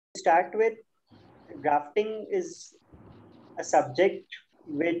start with, drafting is a subject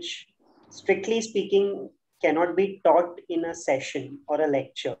which, strictly speaking, cannot be taught in a session or a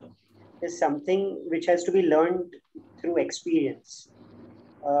lecture. It's something which has to be learned through experience.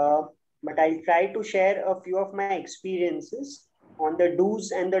 But I'll try to share a few of my experiences on the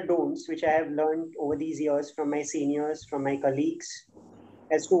do's and the don'ts, which I have learned over these years from my seniors, from my colleagues,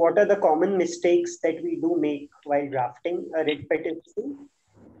 as to what are the common mistakes that we do make while drafting a writ petition,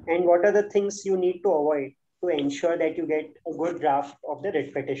 and what are the things you need to avoid to ensure that you get a good draft of the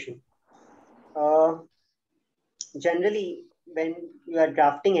writ petition. Generally, when you are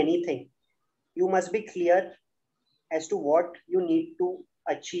drafting anything, you must be clear as to what you need to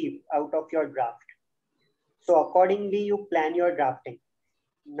achieve out of your draft. So accordingly, you plan your drafting.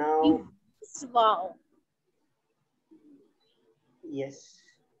 Now, wow. Yes.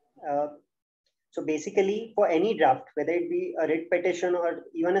 So basically, for any draft, whether it be a writ petition or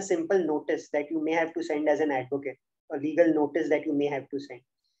even a simple notice that you may have to send as an advocate, a legal notice that you may have to send,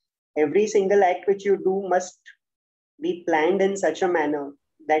 every single act which you do must be planned in such a manner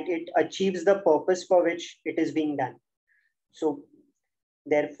that it achieves the purpose for which it is being done. So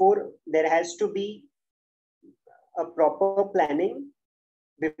therefore, there has to be a proper planning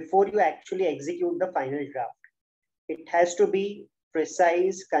before you actually execute the final draft. It has to be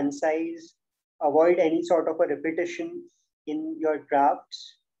precise, concise, avoid any sort of a repetition in your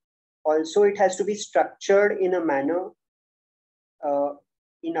drafts. Also, it has to be structured in a manner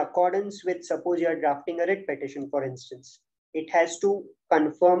in accordance with, suppose you are drafting a writ petition, for instance. It has to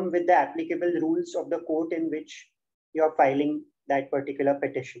conform with the applicable rules of the court in which you are filing that particular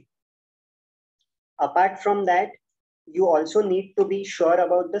petition. Apart from that, you also need to be sure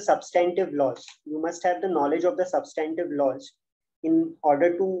about the substantive laws. You must have the knowledge of the substantive laws in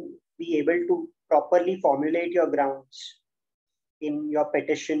order to be able to properly formulate your grounds in your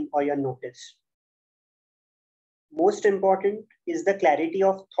petition or your notice. Most important is the clarity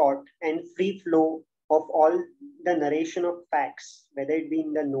of thought and free flow of all the narration of facts, whether it be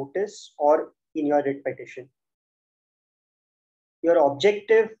in the notice or in your writ petition. Your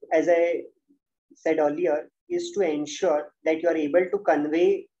objective, as I said earlier, is to ensure that you are able to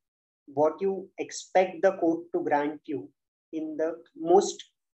convey what you expect the court to grant you in the most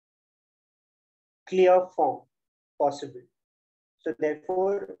clear form possible. So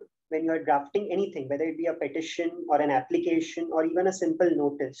therefore, when you are drafting anything, whether it be a petition or an application or even a simple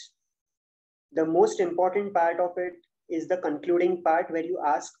notice, the most important part of it is the concluding part where you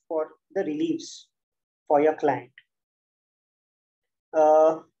ask for the reliefs for your client.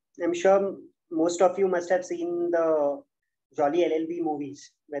 I'm sure most of you must have seen the Jolly LLB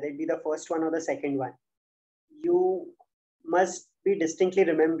movies, whether it be the first one or the second one. You must be distinctly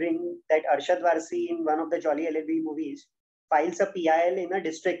remembering that Arshad Varsi in one of the Jolly LLB movies files a PIL in a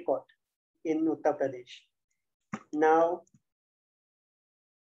district court in Uttar Pradesh. Now,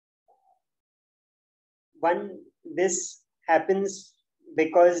 this happens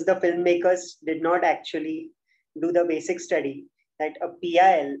because the filmmakers did not actually do the basic study that a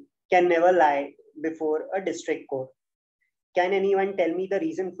PIL can never lie before a district court. Can anyone tell me the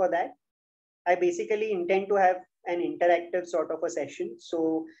reason for that? I basically intend to have an interactive sort of a session.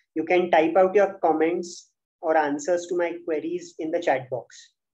 So you can type out your comments or answers to my queries in the chat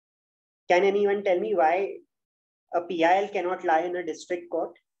box. Can anyone tell me why a PIL cannot lie in a district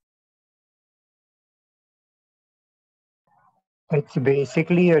court? It's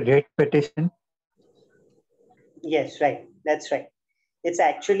basically a writ petition. Yes, right. That's right. It's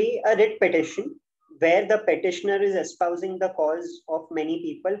actually a writ petition where the petitioner is espousing the cause of many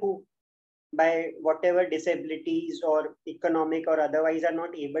people who, by whatever disabilities or economic or otherwise, are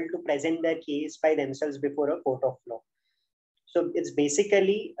not able to present their case by themselves before a court of law. So it's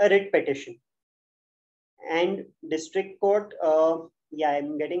basically a writ petition. And district court, yeah,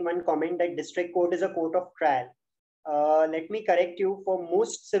 I'm getting one comment that district court is a court of trial. Let me correct you. For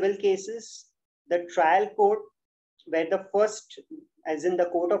most civil cases, the trial court, where the first, as in the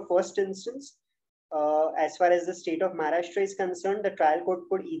court of first instance, as far as the state of Maharashtra is concerned, the trial court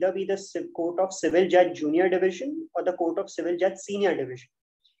could either be the court of civil judge junior division or the court of civil judge senior division.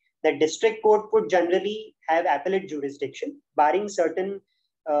 The district court could generally have appellate jurisdiction, barring certain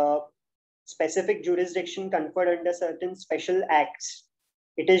specific jurisdiction conferred under certain special acts.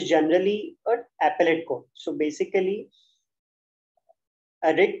 It is generally an appellate court. So basically,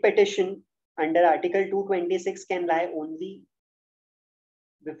 a writ petition under Article 226 can lie only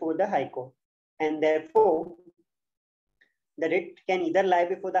before the High Court. And therefore, the writ can either lie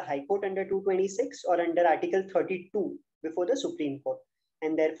before the High Court under 226 or under Article 32 before the Supreme Court.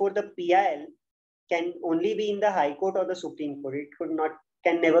 And therefore, the PIL can only be in the High Court or the Supreme Court. It could not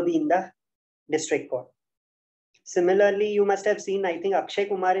can never be in the district court. Similarly, you must have seen, I think, Akshay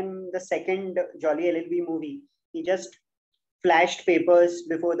Kumar in the second Jolly LLB movie. He just flashed papers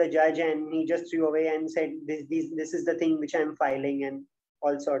before the judge and he just threw away and said, this is the thing which I'm filing, and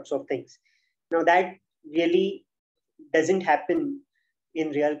all sorts of things. Now, that really doesn't happen in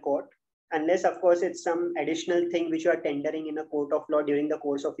real court, unless, of course, it's some additional thing which you are tendering in a court of law during the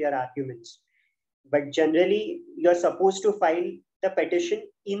course of your arguments. But generally, you're supposed to file the petition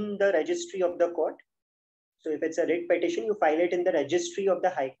in the registry of the court. So if it's a writ petition, you file it in the registry of the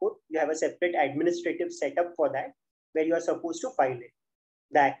High Court. You have a separate administrative setup for that, where you are supposed to file it.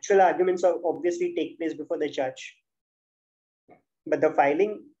 The actual arguments obviously take place before the judge, but the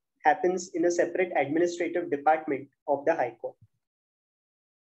filing happens in a separate administrative department of the High Court.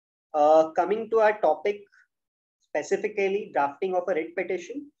 Coming to our topic, specifically drafting of a writ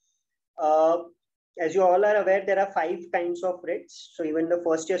petition. As you all are aware, there are 5 kinds of writs. So even the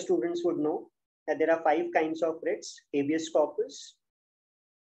first year students would know that there are 5 kinds of writs: habeas corpus,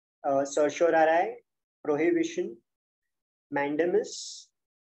 certiorari, prohibition, mandamus,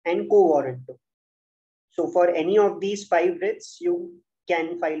 and quo warranto. So for any of these 5 writs, you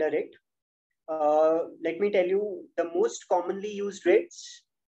can file a writ. Let me tell you, the most commonly used writs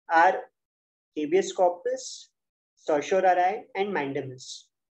are habeas corpus, certiorari, and mandamus.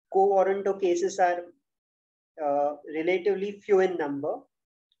 Quo warranto cases are relatively few in number.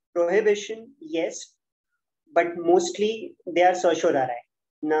 Prohibition, yes, but mostly they are certiorari.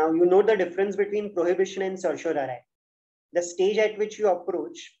 Now, you know the difference between prohibition and certiorari. The stage at which you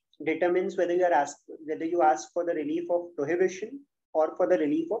approach determines whether you ask for the relief of prohibition or for the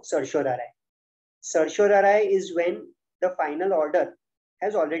relief of certiorari. Certiorari is when the final order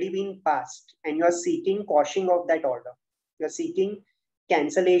has already been passed and you are seeking quashing of that order. You are seeking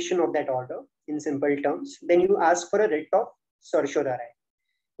cancellation of that order in simple terms. Then you ask for a writ of certiorari.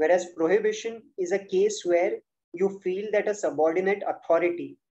 Whereas prohibition is a case where you feel that a subordinate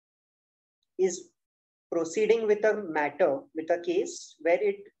authority is proceeding with a matter, with a case where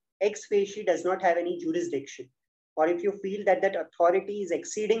it ex facie does not have any jurisdiction, or if you feel that that authority is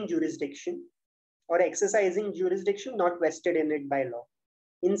exceeding jurisdiction or exercising jurisdiction not vested in it by law.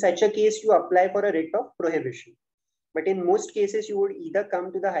 In such a case, you apply for a writ of prohibition. But in most cases, you would either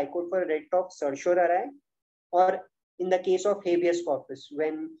come to the High Court for a writ of certiorari, or in the case of habeas corpus,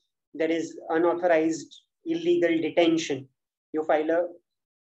 when there is unauthorized illegal detention, you file a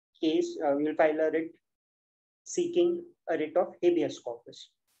case, you'll file a writ seeking a writ of habeas corpus.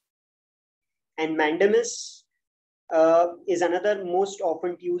 And mandamus is another most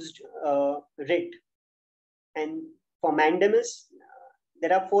often used writ. And for mandamus,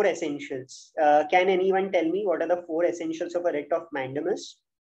 there are 4 essentials. Can anyone tell me what are the 4 essentials of a writ of mandamus?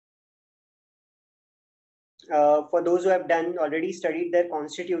 For those who have already studied their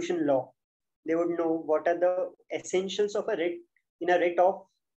constitution law, they would know what are the essentials of a writ in a writ of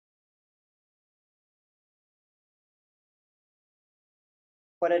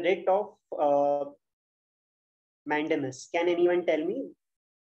mandamus. Can anyone tell me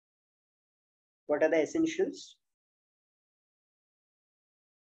what are the essentials?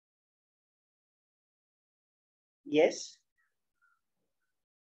 Yes.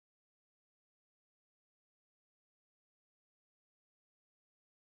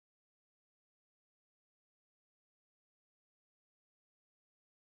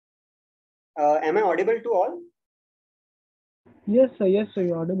 Am I audible to all? Yes, sir. Yes, sir.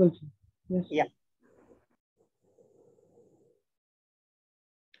 You're audible, sir. Yes. Yeah.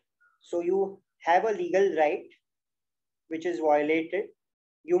 So you have a legal right which is violated.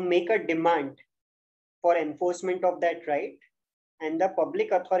 You make a demand for enforcement of that right, and the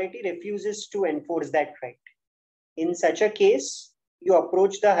public authority refuses to enforce that right. In such a case, you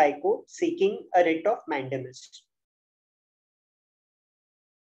approach the High Court seeking a writ of mandamus.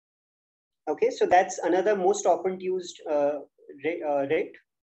 Okay, so that's another most often used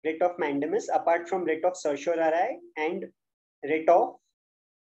writ of mandamus, apart from writ of certiorari and writ of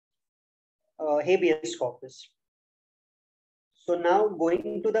habeas corpus. So now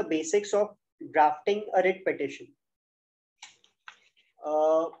going to the basics of drafting a writ petition.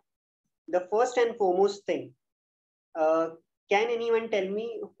 The first and foremost thing, can anyone tell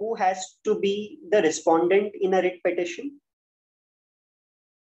me who has to be the respondent in a writ petition?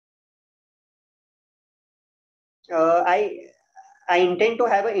 I intend to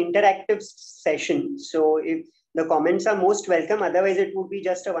have an interactive session. So if the comments are most welcome, otherwise it would be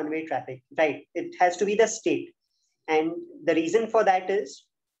just a one-way traffic, right? It has to be the state. And the reason for that is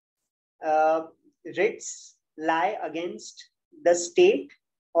writs lie against the state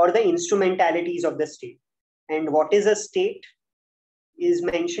or the instrumentalities of the state. And what is a state? is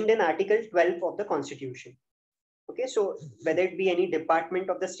mentioned in Article 12 of the Constitution. Okay, so whether it be any department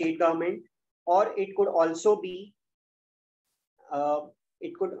of the state government, or it could also be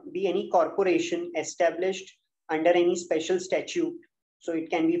any corporation established under any special statute. So it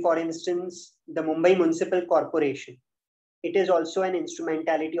can be, for instance, the Mumbai Municipal Corporation. It is also an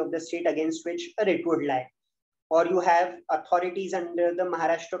instrumentality of the state against which a writ would lie. Or you have authorities under the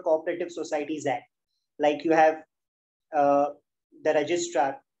Maharashtra Cooperative Societies Act, like you have the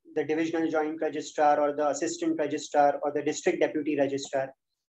registrar, the divisional joint registrar, or the assistant registrar, or the district deputy registrar,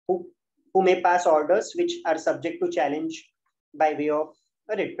 who may pass orders which are subject to challenge by way of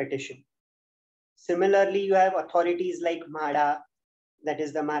a writ petition. Similarly, you have authorities like MHADA, that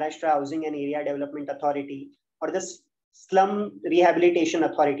is the Maharashtra Housing and Area Development Authority, or the Slum Rehabilitation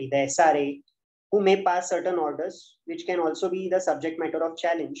Authority, the SRA, who may pass certain orders which can also be the subject matter of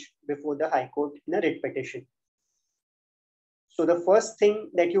challenge before the High Court in a writ petition. So the first thing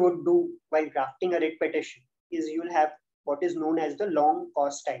that you would do while drafting a writ petition is you will have what is known as the long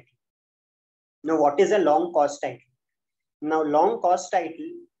cause title. Now, what is a long cause title? Now, long cause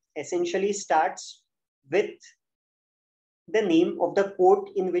title essentially starts with the name of the court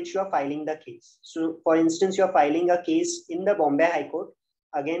in which you are filing the case. So, for instance, you are filing a case in the Bombay High Court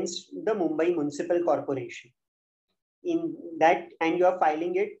against the Mumbai Municipal Corporation. In that, and you are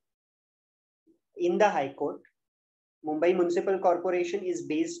filing it in the High Court. Mumbai Municipal Corporation is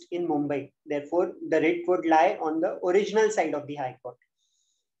based in Mumbai. Therefore, the writ would lie on the original side of the High Court.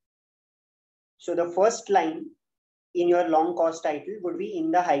 So the first line in your long cause title would be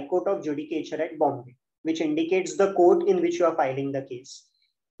in the High Court of Judicature at Bombay, which indicates the court in which you are filing the case.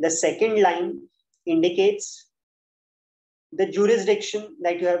 The second line indicates the jurisdiction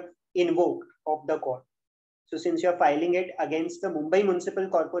that you have invoked of the court. So since you are filing it against the Mumbai Municipal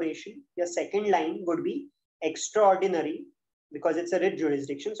Corporation, your second line would be extraordinary, because it's a writ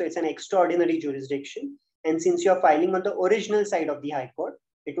jurisdiction. So it's an extraordinary jurisdiction. And since you are filing on the original side of the High Court,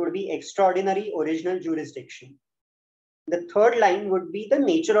 it would be extraordinary original jurisdiction. The third line would be the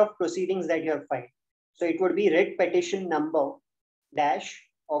nature of proceedings that you have filed. So it would be writ petition number dash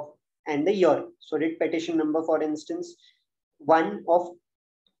of and the year. So writ petition number, for instance, 1 of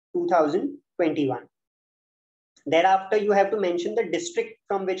 2021. Thereafter, you have to mention the district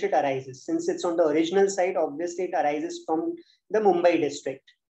from which it arises. Since it's on the original side, obviously it arises from the Mumbai district.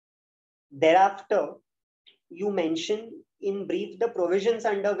 Thereafter, you mention in brief the provisions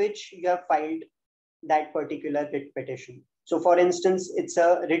under which you have filed that particular writ petition. So for instance, it's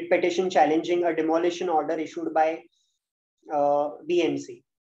a writ petition challenging a demolition order issued by BMC.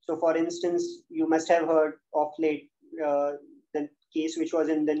 So for instance, you must have heard of late the case which was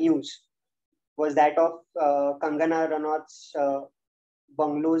in the news was that of Kangana Ranaut's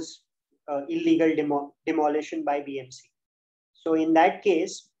bungalow's illegal demolition by BMC. So in that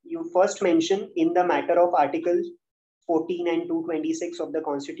case, you first mention in the matter of Articles 14 and 226 of the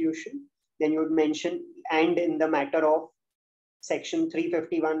Constitution, then you would mention and in the matter of Section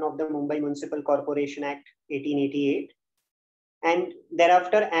 351 of the Mumbai Municipal Corporation Act 1888, and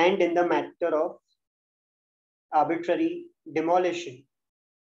thereafter and in the matter of arbitrary demolition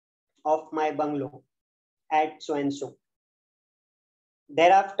of my bungalow at so and so.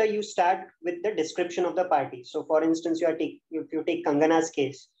 Thereafter, you start with the description of the party. So for instance, if you take Kangana's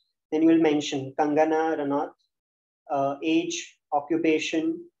case, then you will mention Kangana Ranaut, age,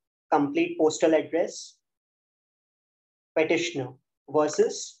 occupation, complete postal address, petitioner,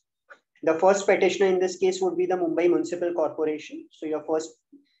 versus the first petitioner in this case would be the Mumbai Municipal Corporation. So your first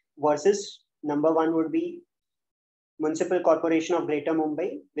versus number 1 would be Municipal Corporation of Greater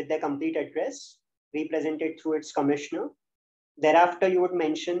Mumbai with their complete address represented through its commissioner. Thereafter, you would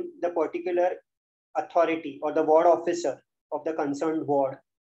mention the particular authority or the ward officer of the concerned ward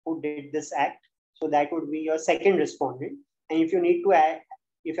who did this act. So that would be your second respondent. And if you need to add,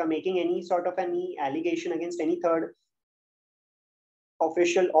 if you're making any sort of any allegation against any third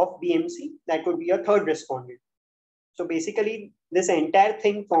official of BMC, that would be your third respondent. So basically, this entire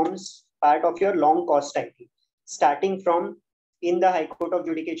thing forms part of your long cause title, starting from in the High Court of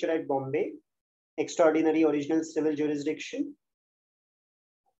Judicature at Bombay, extraordinary original civil jurisdiction,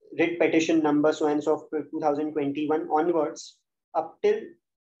 writ petition number so and so of 2021 onwards, up till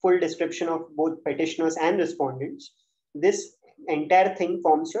full description of both petitioners and respondents. This entire thing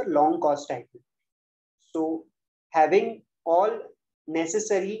forms your long cause title. So having all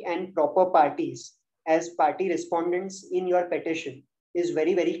necessary and proper parties as party respondents in your petition is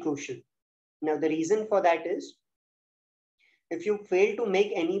very, very crucial. Now, the reason for that is, if you fail to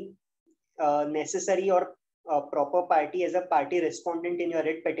make any necessary or proper party as a party respondent in your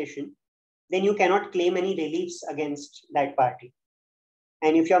writ petition, then you cannot claim any reliefs against that party.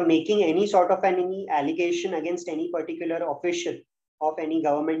 And if you're making any sort of any allegation against any particular official of any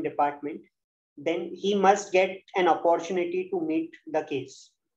government department, then he must get an opportunity to meet the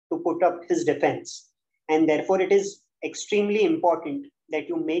case, to put up his defense. And therefore, it is extremely important that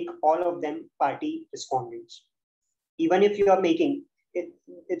you make all of them party respondents. Even if you are making it,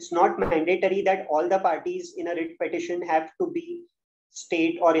 it's not mandatory that all the parties in a writ petition have to be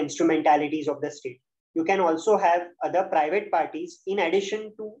state or instrumentalities of the state. You can also have other private parties in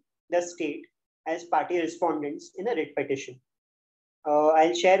addition to the state as party respondents in a writ petition.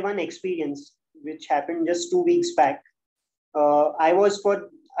 I'll share one experience which happened just 2 weeks back. I was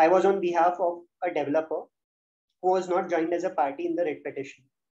on behalf of a developer who was not joined as a party in the writ petition.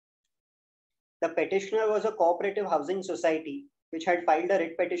 The petitioner was a cooperative housing society which had filed a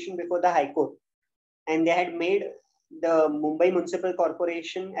writ petition before the High Court, and they had made the Mumbai Municipal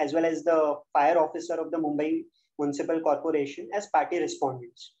Corporation as well as the fire officer of the Mumbai Municipal Corporation as party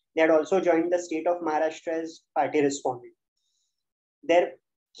respondents. They had also joined the state of Maharashtra as party respondent. Their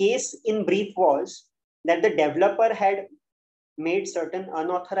case in brief was that the developer had made certain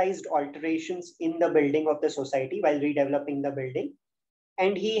unauthorized alterations in the building of the society while redeveloping the building,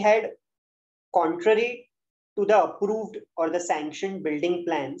 and he had, contrary to the approved or the sanctioned building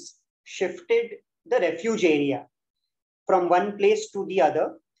plans, shifted the refuge area from one place to the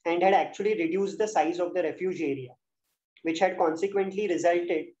other and had actually reduced the size of the refuge area, which had consequently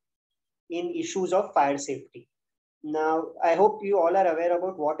resulted in issues of fire safety. Now, I hope you all are aware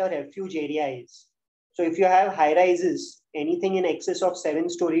about what a refuge area is. So if you have high rises, anything in excess of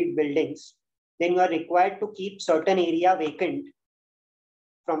 7-storied buildings, then you are required to keep certain area vacant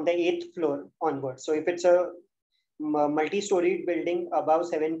from the 8th floor onwards. So if it's a multi-storied building above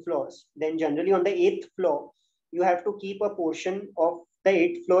 7 floors, then generally on the 8th floor, you have to keep a portion of the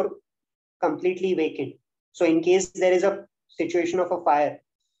 8th floor completely vacant. So in case there is a situation of a fire,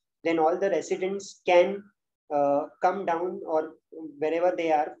 then all the residents can come down or wherever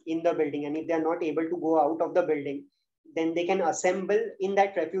they are in the building. And if they are not able to go out of the building, then they can assemble in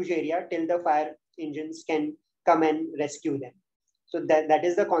that refuge area till the fire engines can come and rescue them. So that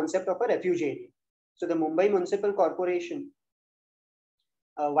is the concept of a refuge area. So the Mumbai Municipal Corporation,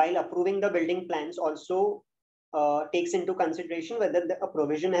 while approving the building plans, also takes into consideration whether a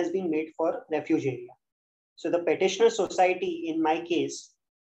provision has been made for refuge area. So the petitioner society, in my case,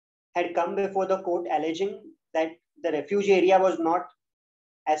 had come before the court alleging that the refuge area was not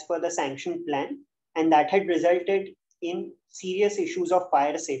as per the sanctioned plan, and that had resulted in serious issues of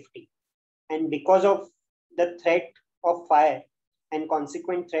fire safety. And because of the threat of fire and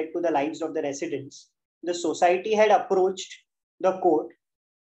consequent threat to the lives of the residents, the society had approached the court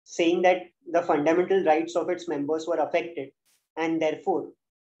saying that the fundamental rights of its members were affected, and therefore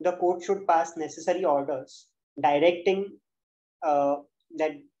the court should pass necessary orders directing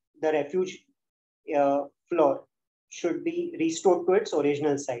that the refuge floor should be restored to its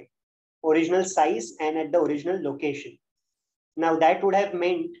original size and at the original location. Now that would have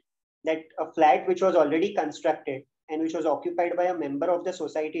meant that a flat which was already constructed and which was occupied by a member of the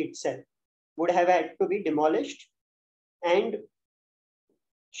society itself would have had to be demolished and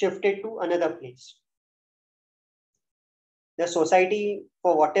shifted to another place. The society,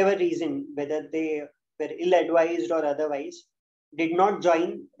 for whatever reason, whether they were ill-advised or otherwise, did not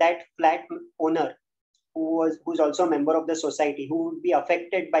join that flat owner who's also a member of the society, who would be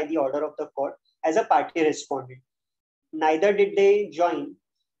affected by the order of the court as a party respondent. Neither did they join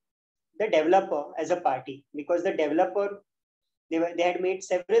the developer as a party, because the developer, they had made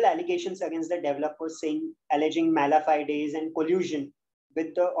several allegations against the developer, alleging malafide and collusion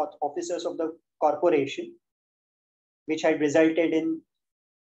with the officers of the corporation, which had resulted in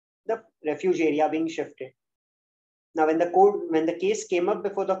the refuge area being shifted. Now, when the case came up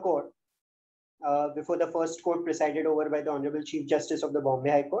before the court, before the first court presided over by the Honorable Chief Justice of the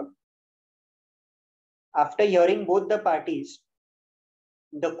Bombay High Court, after hearing both the parties,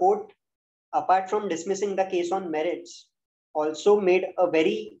 the court, apart from dismissing the case on merits, also made a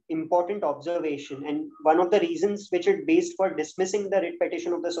very important observation. And one of the reasons which it based for dismissing the writ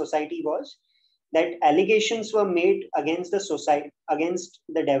petition of the society was that allegations were made against the society, against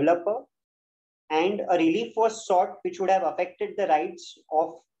the developer, and a relief was sought which would have affected the rights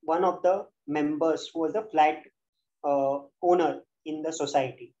of one of the members who was the flat owner in the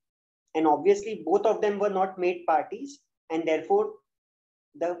society. And obviously, both of them were not made parties, and therefore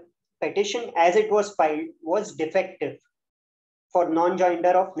the petition as it was filed was defective for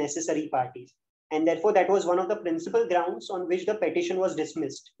non-joinder of necessary parties. And therefore, that was one of the principal grounds on which the petition was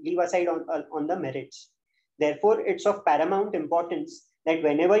dismissed, leave aside on the merits. Therefore, it's of paramount importance that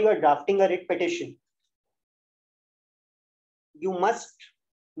whenever you are drafting a writ petition, you must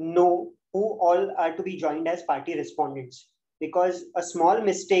know who all are to be joined as party respondents, because a small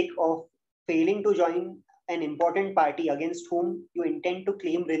mistake of failing to join an important party against whom you intend to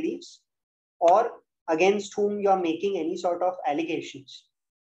claim reliefs or against whom you are making any sort of allegations,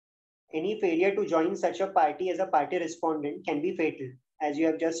 any failure to join such a party as a party respondent can be fatal, as you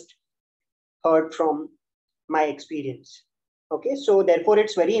have just heard from my experience. Okay, so therefore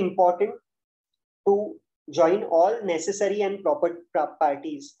it's very important to join all necessary and proper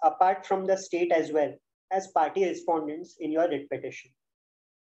parties apart from the state as well as party respondents in your writ petition.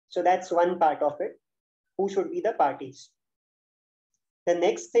 So that's one part of it. Who should be the parties? The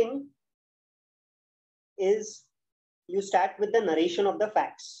next thing is you start with the narration of the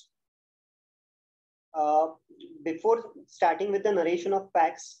facts. Before starting with the narration of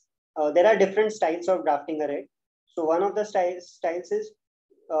facts, there are different styles of drafting a writ. So one of the styles is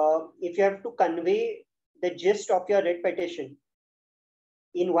if you have to convey the gist of your writ petition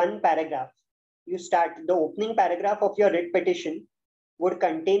in one paragraph, you start the opening paragraph of your writ petition would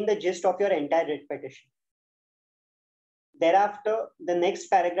contain the gist of your entire writ petition. Thereafter, the next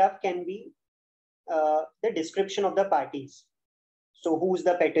paragraph can be the description of the parties. So who's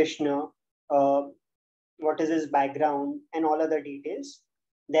the petitioner, what is his background, and all other details.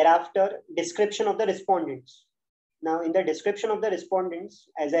 Thereafter, description of the respondents. Now, in the description of the respondents,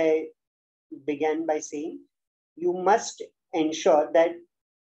 as I began by saying, you must ensure that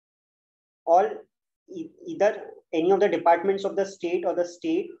all either any of the departments of the state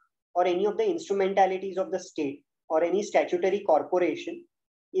or any of the instrumentalities of the state or any statutory corporation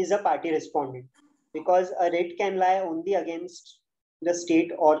is a party respondent, because a writ can lie only against the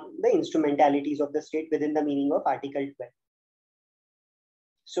state or the instrumentalities of the state within the meaning of Article 12.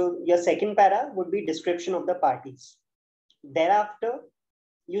 So your second para would be description of the parties. Thereafter,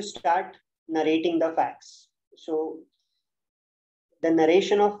 you start narrating the facts. So the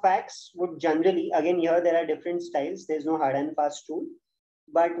narration of facts would generally, again here there are different styles, there's no hard and fast rule,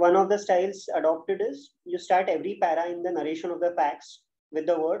 but one of the styles adopted is you start every para in the narration of the facts with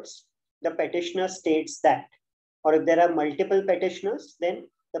the words, the petitioner states that, or if there are multiple petitioners, then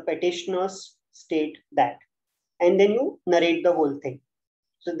the petitioners state that, and then you narrate the whole thing.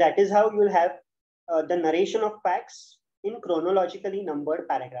 So that is how you'll have the narration of facts in chronologically numbered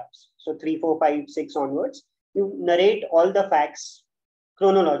paragraphs. So 3, 4, 5, 6 onwards, you narrate all the facts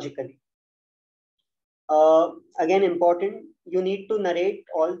chronologically. Again, important, you need to narrate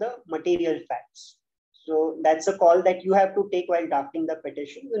all the material facts. So that's a call that you have to take while drafting the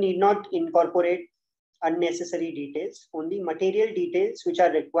petition. You need not incorporate unnecessary details, only material details which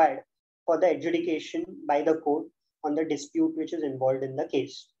are required for the adjudication by the court on the dispute which is involved in the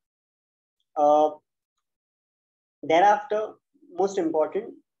case. Thereafter, most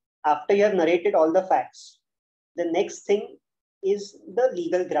important, after you have narrated all the facts, the next thing is the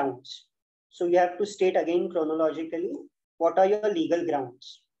legal grounds. So you have to state again chronologically, what are your legal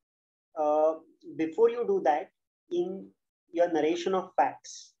grounds? Before you do that, in your narration of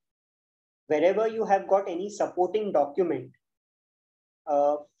facts, wherever you have got any supporting document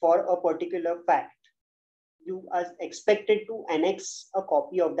for a particular fact, you are expected to annex a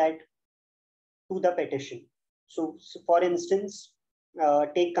copy of that to the petition. So for instance,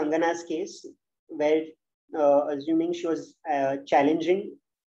 take Kangana's case, where assuming she was challenging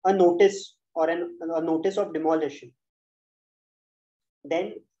a notice or a notice of demolition,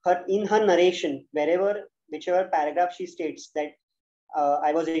 then in her narration, whichever paragraph she states that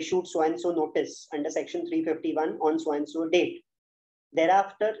I was issued so and so notice under section 351 on so and so date.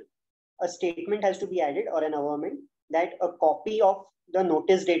 Thereafter, a statement has to be added or an averment that a copy of the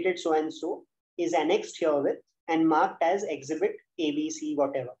notice dated so and so is annexed herewith and marked as exhibit ABC,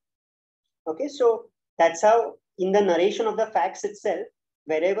 whatever. Okay, so that's how in the narration of the facts itself,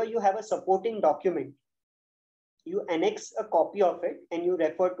 wherever you have a supporting document, you annex a copy of it and you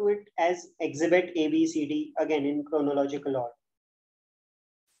refer to it as exhibit ABCD, again in chronological order.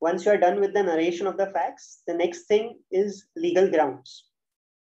 Once you are done with the narration of the facts, the next thing is legal grounds.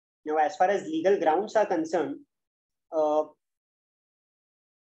 Now, as far as legal grounds are concerned,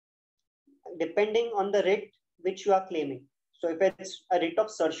 depending on the writ which you are claiming. So if it's a writ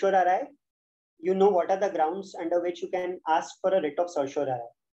of certiorari, you know what are the grounds under which you can ask for a writ of certiorari.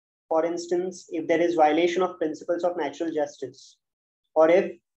 For instance, if there is violation of principles of natural justice, or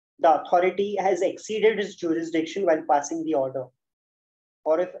if the authority has exceeded its jurisdiction while passing the order,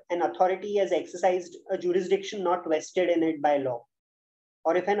 or if an authority has exercised a jurisdiction not vested in it by law,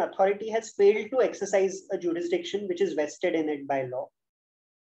 or if an authority has failed to exercise a jurisdiction which is vested in it by law,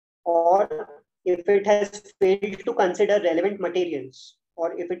 or if it has failed to consider relevant materials,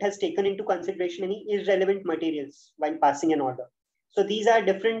 or if it has taken into consideration any irrelevant materials while passing an order. So these are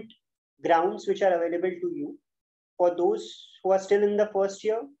different grounds which are available to you. For those who are still in the first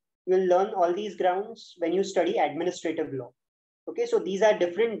year, you will learn all these grounds when you study administrative law. Okay, so these are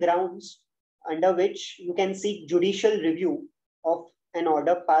different grounds under which you can seek judicial review of an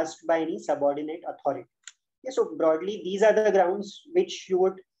order passed by any subordinate authority. Okay, so broadly, these are the grounds which you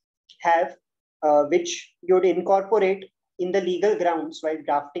would have, which you would incorporate in the legal grounds while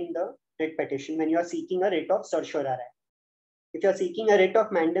drafting the writ petition when you are seeking a writ of certiorari. If you are seeking a writ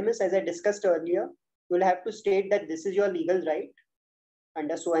of mandamus, as I discussed earlier, you will have to state that this is your legal right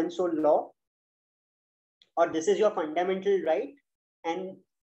under so and so law, or this is your fundamental right, and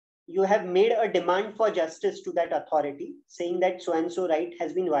you have made a demand for justice to that authority, saying that so and so right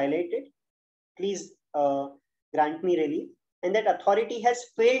has been violated. Please grant me relief. And that authority has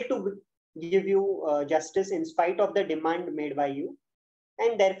failed to give you justice in spite of the demand made by you.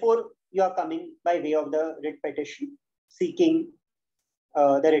 And therefore, you are coming by way of the writ petition, seeking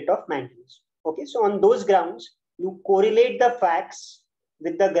the writ of mandamus. Okay, so on those grounds, you correlate the facts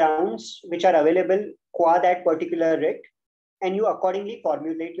with the grounds which are available qua that particular writ, and you accordingly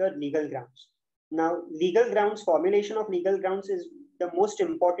formulate your legal grounds. Now, legal grounds, formulation of legal grounds is the most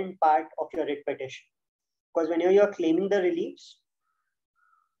important part of your writ petition. Because whenever you are claiming the reliefs,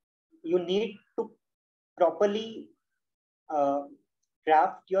 you need to properly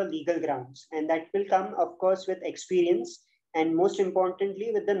draft your legal grounds. And that will come, of course, with experience and most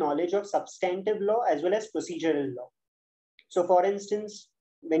importantly, with the knowledge of substantive law as well as procedural law. So for instance,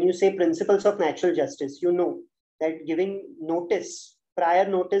 when you say principles of natural justice, you know that giving notice, prior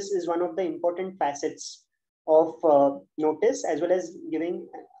notice is one of the important facets of notice, as well as giving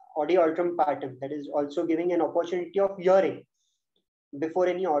audi alteram partem, that is also giving an opportunity of hearing before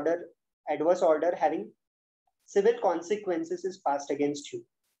any order, adverse order having civil consequences is passed against you.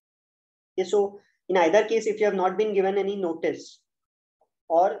 Okay, so in either case, if you have not been given any notice,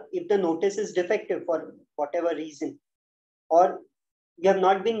 or if the notice is defective for whatever reason, or you have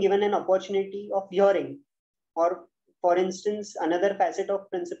not been given an opportunity of hearing, or for instance, another facet of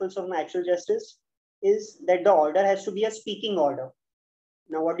principles of natural justice is that the order has to be a speaking order.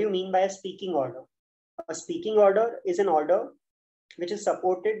 Now, what do you mean by a speaking order? A speaking order is an order which is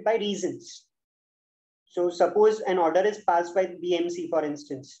supported by reasons. So suppose an order is passed by BMC, for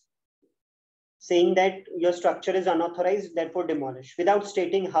instance, saying that your structure is unauthorized, therefore demolish, without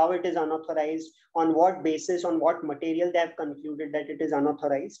stating how it is unauthorized, on what basis, on what material they have concluded that it is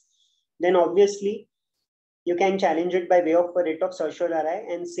unauthorized, then obviously you can challenge it by way of a writ of certiorari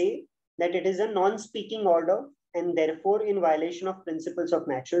and say that it is a non-speaking order and therefore in violation of principles of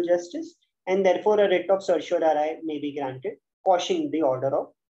natural justice, and therefore a writ of certiorari may be granted, quashing the order of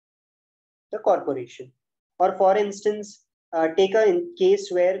the corporation. Or for instance, take a case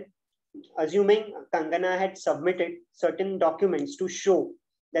where, assuming Kangana had submitted certain documents to show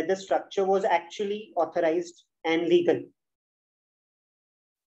that the structure was actually authorized and legal,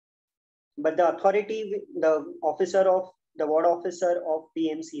 but the authority, the ward officer of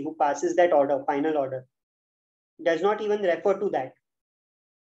PMC who passes that order, final order, does not even refer to that,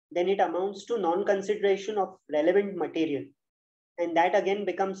 then it amounts to non-consideration of relevant material. And that again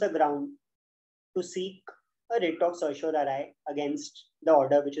becomes a ground to seek a writ of certiorari against the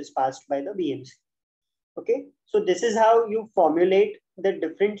order which is passed by the BMC. Okay, so this is how you formulate the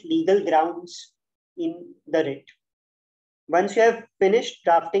different legal grounds in the writ. Once you have finished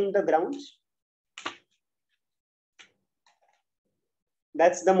drafting the grounds,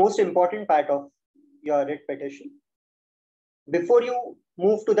 that's the most important part of your writ petition. Before you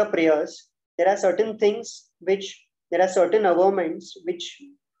move to the prayers, there are certain things there are certain averments which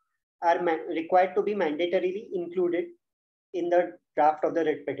are required to be mandatorily included in the draft of the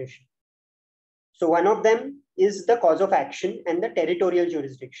writ petition. So one of them is the cause of action and the territorial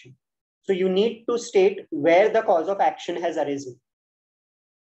jurisdiction. So you need to state where the cause of action has arisen.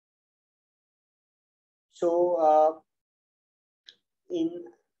 So in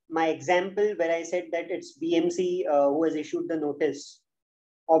my example where I said that it's BMC who has issued the notice,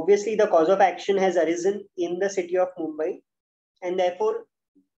 obviously the cause of action has arisen in the city of Mumbai, and therefore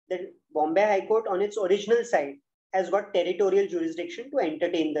the Bombay High Court on its original side has got territorial jurisdiction to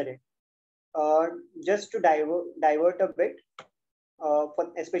entertain the writ. Just to divert a bit,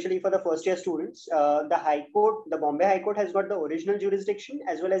 especially for the first year students, the Bombay High Court has got the original jurisdiction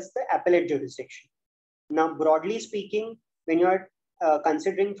as well as the appellate jurisdiction. Now, broadly speaking, when you are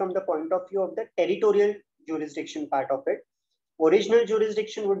considering from the point of view of the territorial jurisdiction part of it, original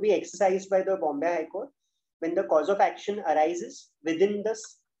jurisdiction would be exercised by the Bombay High Court when the cause of action arises within the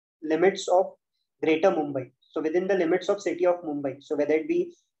limits of Greater Mumbai. So within the limits of city of Mumbai. So whether it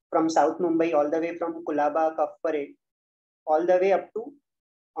be from South Mumbai all the way from Kulaba, Kafpare, all the way up to,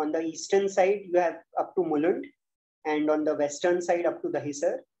 on the eastern side, you have up to Mulund, and on the western side up to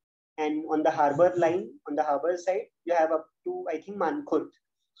Dahisar. And on the harbor line, on the harbor side, you have up to, I think, Mankhurd.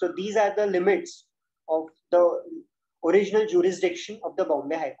 So these are the limits of the original jurisdiction of the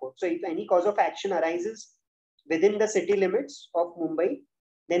Bombay High Court. So if any cause of action arises within the city limits of Mumbai,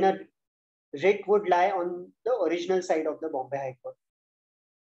 then a writ would lie on the original side of the Bombay High Court.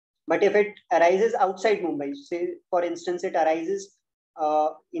 But if it arises outside Mumbai, say for instance, it arises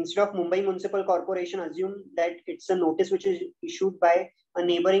instead of Mumbai Municipal Corporation, assume that it's a notice which is issued by a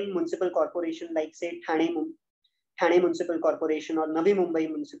neighboring municipal corporation, like say Thane Municipal Corporation or Navi Mumbai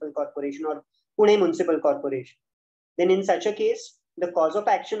Municipal Corporation or Pune Municipal Corporation. Then in such a case, the cause of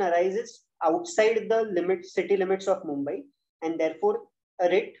action arises outside the city limits of Mumbai, and therefore a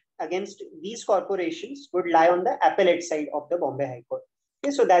writ against these corporations would lie on the appellate side of the Bombay High Court.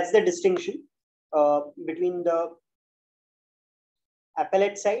 Okay, so that's the distinction between the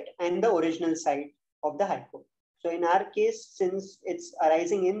appellate side and the original side of the High Court. So in our case, since it's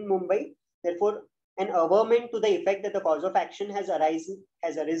arising in Mumbai, therefore an averment to the effect that the cause of action has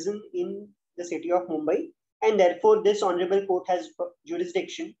arisen in the city of Mumbai, and therefore this honorable court has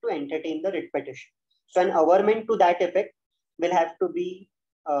jurisdiction to entertain the writ petition. So an averment to that effect will have to be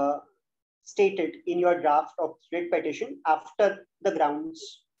stated in your draft of writ petition after the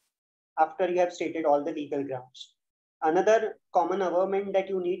grounds, after you have stated all the legal grounds. Another common averment that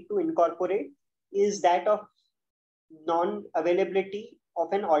you need to incorporate is that of non-availability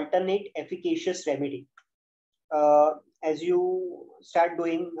of an alternate efficacious remedy. As you start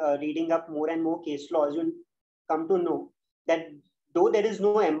reading up more and more case laws, you'll come to know that though there is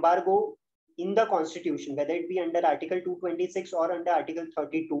no embargo in the Constitution, whether it be under Article 226 or under Article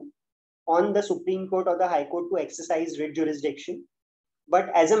 32, on the Supreme Court or the High Court to exercise writ jurisdiction, but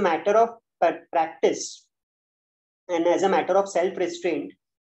as a matter of practice and as a matter of self-restraint,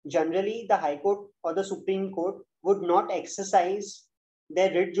 generally the High Court or the Supreme Court would not exercise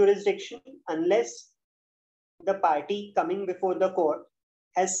their writ jurisdiction unless the party coming before the court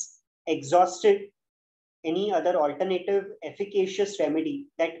has exhausted any other alternative efficacious remedy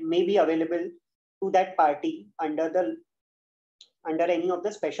that may be available to that party under any of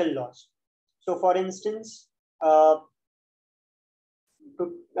the special laws. So for instance, to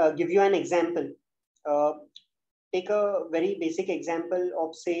give you an example, take a very basic example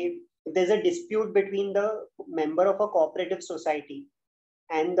of, say, if there's a dispute between the member of a cooperative society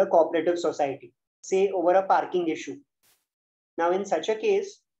and the cooperative society, say over a parking issue. Now in such a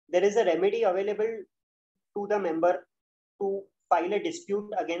case, there is a remedy available to the member to file a dispute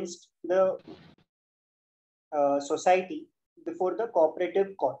against the society before the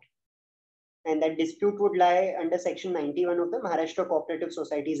cooperative court. And that dispute would lie under Section 91 of the Maharashtra Cooperative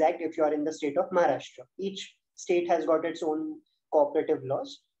Societies Act if you are in the state of Maharashtra. Each state has got its own cooperative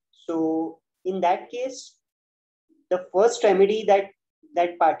laws. So in that case, the first remedy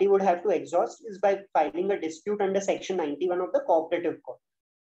that party would have to exhaust is by filing a dispute under Section 91 of the Cooperative Court.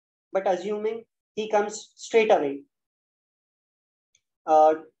 But assuming he comes straight away,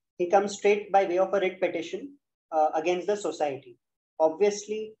 he comes straight by way of a writ petition against the society.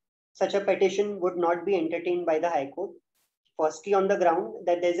 Obviously, such a petition would not be entertained by the High Court. Firstly, on the ground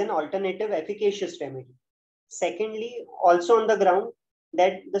that there is an alternative efficacious remedy. Secondly, also on the ground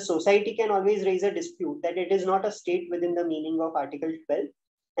that the society can always raise a dispute that it is not a state within the meaning of Article 12,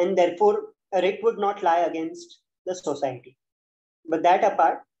 and therefore a writ would not lie against the society. But that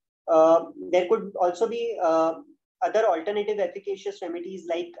apart, there could also be other alternative efficacious remedies,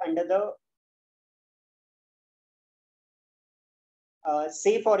 like under the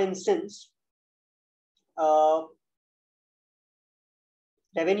say for instance,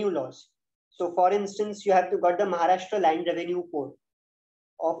 revenue laws. So for instance, you have got the Maharashtra Land Revenue Code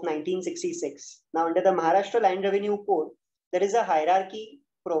of 1966. Now under the Maharashtra Land Revenue Code, there is a hierarchy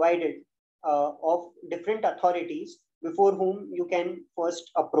provided of different authorities before whom you can first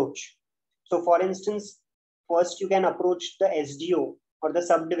approach. So for instance, first you can approach the SDO or the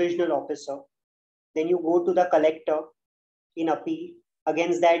subdivisional officer. Then you go to the collector in appeal.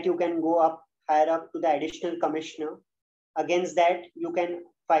 Against that, you can go up higher up to the additional commissioner. Against that, you can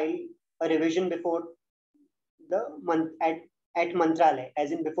file a revision before the at Mantralaya,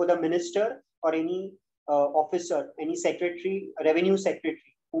 as in before the minister or any officer, any secretary, revenue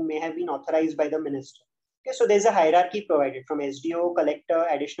secretary who may have been authorized by the minister. Okay, so there's a hierarchy provided from SDO, collector,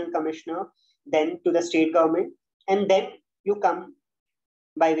 additional commissioner, then to the state government, and then you come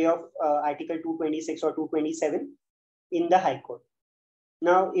by way of Article 226 or 227 in the High Court.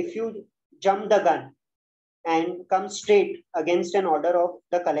 Now, if you jump the gun and come straight against an order of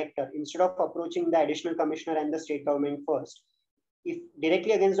the collector instead of approaching the additional commissioner and the state government first. If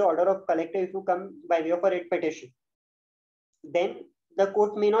directly against the order of collector, if you come by way of a writ petition, then the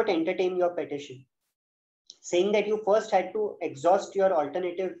court may not entertain your petition, saying that you first had to exhaust your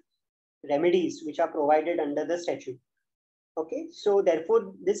alternative remedies which are provided under the statute. Okay, so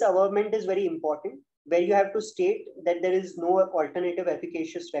therefore this averment is very important, where you have to state that there is no alternative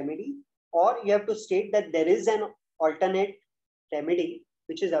efficacious remedy, or you have to state that there is an alternate remedy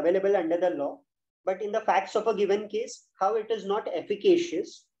which is available under the law, but in the facts of a given case, how it is not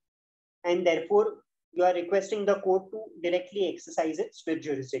efficacious, and therefore you are requesting the court to directly exercise its with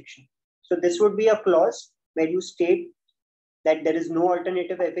jurisdiction. So this would be a clause where you state that there is no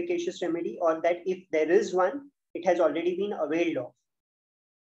alternative efficacious remedy, or that if there is one, it has already been availed of.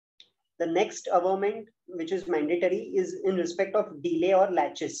 The next averment, which is mandatory, is in respect of delay or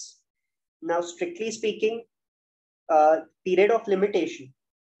laches. Now, strictly speaking, period of limitation.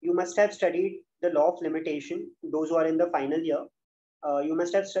 You must have studied the law of limitation. Those who are in the final year, you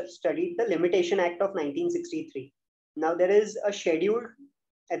must have studied the Limitation Act of 1963. Now, there is a schedule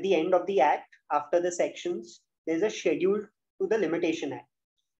at the end of the act, after the sections, there's a schedule to the Limitation Act.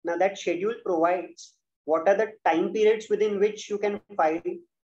 Now, that schedule provides what are the time periods within which you can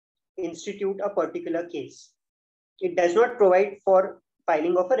institute a particular case. It does not provide for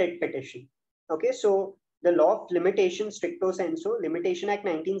filing of a writ petition. Okay, so the law of limitation stricto sensu, Limitation Act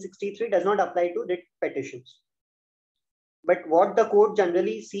 1963, does not apply to writ petitions. But what the court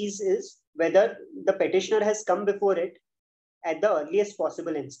generally sees is whether the petitioner has come before it at the earliest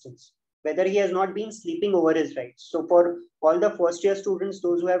possible instance, whether he has not been sleeping over his rights. So for all the first year students,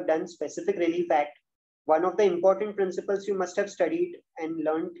 those who have done specific relief act, one of the important principles you must have studied and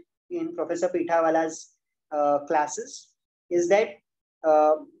learned in Professor Pitawala's classes is that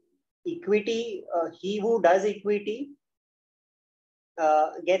equity, he who does equity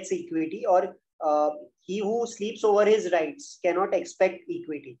gets equity, or he who sleeps over his rights cannot expect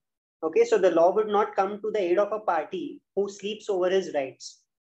equity. Okay, so the law would not come to the aid of a party who sleeps over his rights.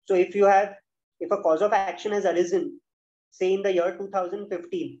 So if a cause of action has arisen, say in the year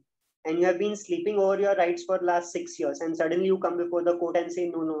 2015, and you have been sleeping over your rights for last 6 years, and suddenly you come before the court and say,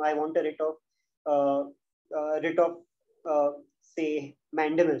 no, I want a writ of say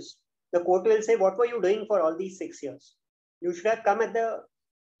mandamus. The court will say, what were you doing for all these 6 years? You should have come at the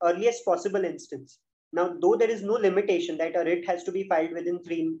earliest possible instance. Now, though there is no limitation that a writ has to be filed within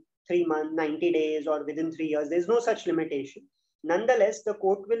 3 months, 90 days, or within 3 years, there is no such limitation. Nonetheless, the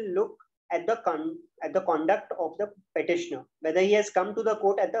court will look at the conduct of the petitioner, whether he has come to the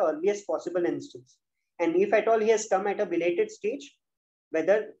court at the earliest possible instance. And if at all he has come at a belated stage,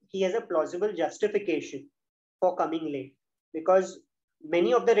 whether he has a plausible justification for coming late. Because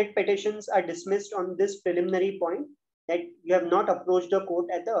many of the writ petitions are dismissed on this preliminary point, that you have not approached the court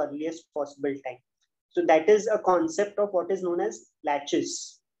at the earliest possible time. So that is a concept of what is known as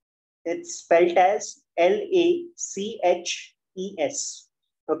laches. It's spelled as LACHES.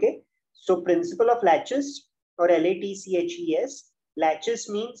 Okay. So principle of laches, or LATCHES. Laches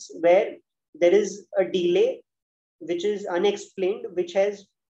means where there is a delay which is unexplained, which has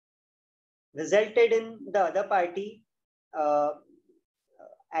resulted in the other party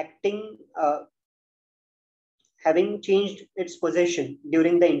having changed its possession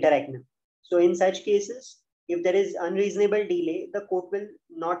during the interaction. So in such cases, if there is unreasonable delay, the court will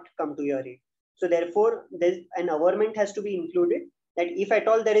not come to your aid. So therefore, an averment has to be included, that if at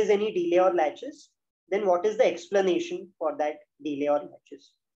all there is any delay or laches, then what is the explanation for that delay or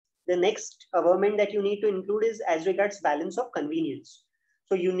laches? The next averment that you need to include is as regards balance of convenience.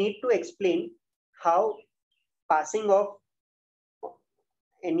 So you need to explain how passing of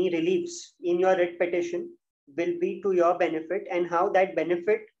any reliefs in your writ petition will be to your benefit, and how that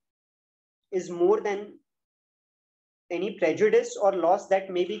benefit is more than any prejudice or loss that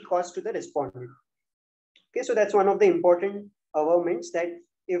may be caused to the respondent. Okay, so that's one of the important averments, that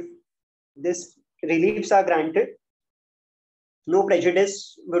if this reliefs are granted, no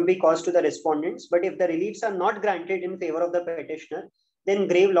prejudice would be caused to the respondents. But if the reliefs are not granted in favor of the petitioner, then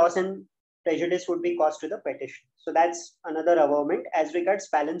grave loss and prejudice would be caused to the petitioner. So that's another averment as regards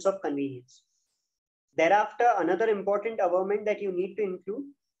balance of convenience. Thereafter, another important averment that you need to include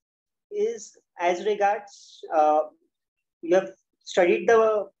is as regards, you have studied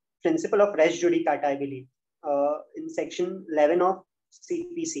the principle of res judicata, I believe, in section 11 of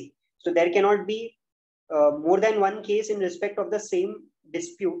CPC. So there cannot be more than one case in respect of the same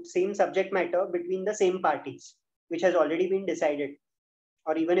dispute, same subject matter between the same parties, which has already been decided.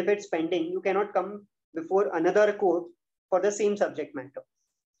 Or even if it's pending, you cannot come before another court for the same subject matter.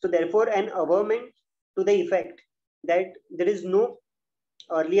 So therefore, an averment to the effect that there is no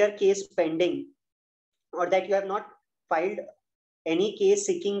earlier case pending, or that you have not filed any case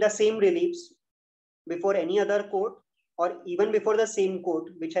seeking the same reliefs before any other court, or even before the same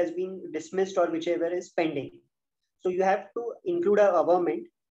court which has been dismissed or whichever is pending. So you have to include a averment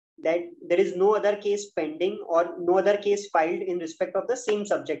that there is no other case pending or no other case filed in respect of the same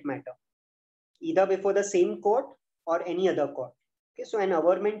subject matter, either before the same court or any other court. Okay, so an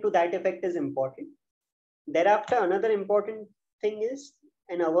averment to that effect is important. Thereafter, another important thing is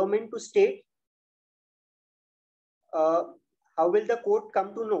an averment to state how will the court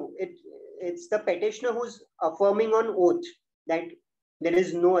come to know. It's the petitioner who's affirming on oath that there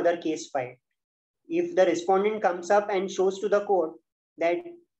is no other case filed. If the respondent comes up and shows to the court that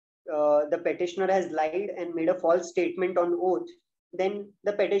the petitioner has lied and made a false statement on oath, then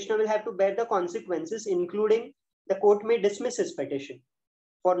the petitioner will have to bear the consequences, including the court may dismiss his petition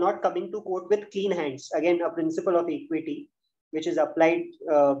for not coming to court with clean hands. Again, a principle of equity, which is applied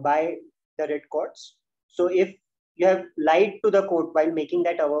by the writ courts. So if you have lied to the court while making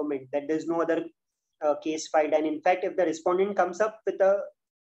that averment that there's no other case filed, and in fact, if the respondent comes up with a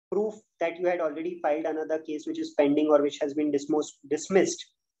proof that you had already filed another case which is pending or which has been dismissed,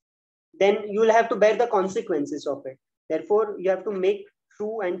 then you will have to bear the consequences of it. Therefore, you have to make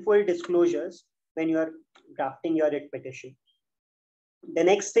true and full disclosures when you are drafting your writ petition. The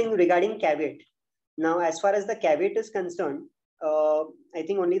next thing regarding caveat. Now, as far as the caveat is concerned, I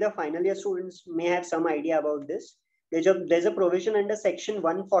think only the final year students may have some idea about this. There's a provision under section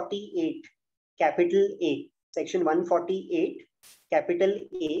 148, capital A, section 148, capital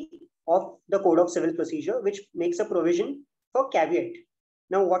A of the Code of Civil Procedure, which makes a provision for caveat.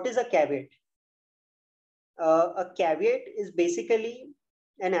 Now, what is a caveat? A caveat is basically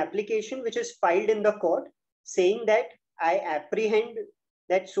an application which is filed in the court saying that I apprehend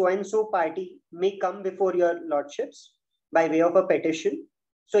that so-and-so party may come before your lordships by way of a petition.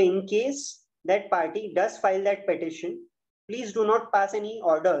 So in case that party does file that petition, please do not pass any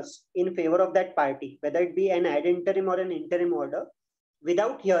orders in favor of that party, whether it be an ad interim or an interim order,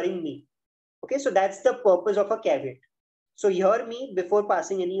 without hearing me. Okay, so that's the purpose of a caveat. So hear me before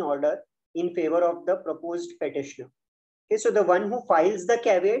passing any order in favor of the proposed petitioner. Okay, so the one who files the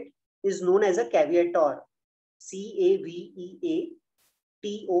caveat is known as a caveator. C-A-V-E-A-T-O-R.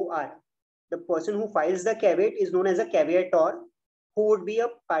 The person who files the caveat is known as a caveator, who would be a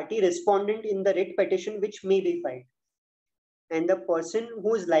party respondent in the writ petition which may be filed. And the person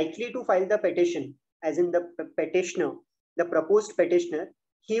who is likely to file the petition, as in the petitioner, the proposed petitioner,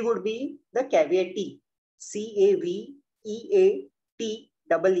 he would be the caveatee. C-A-V-E-A-T-E-E.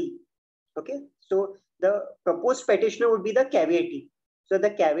 Okay, so the proposed petitioner would be the caveatee. So the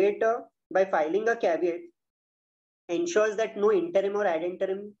caveator, by filing a caveat, ensures that no interim or ad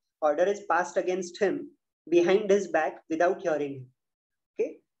interim order is passed against him behind his back without hearing him.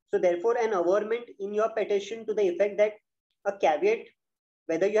 Okay, so therefore an averment in your petition to the effect that a caveat,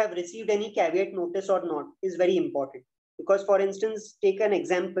 whether you have received any caveat notice or not, is very important. Because, for instance, take an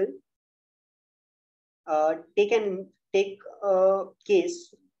example. Take a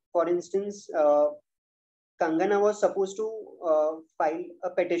case. For instance, Kangana was supposed to file a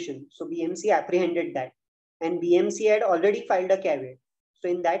petition. So BMC apprehended that, and BMC had already filed a caveat. So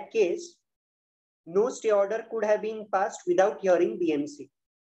in that case, no stay order could have been passed without hearing BMC.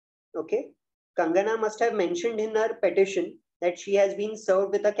 Okay, Kangana must have mentioned in her petition that she has been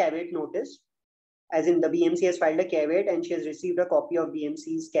served with a caveat notice, as in the BMC has filed a caveat and she has received a copy of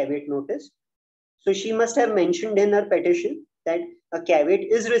BMC's caveat notice. So she must have mentioned in her petition that a caveat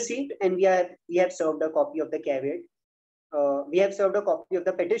is received and we have served a copy of the caveat. We have served a copy of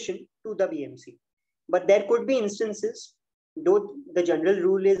the petition to the BMC. But there could be instances, though the general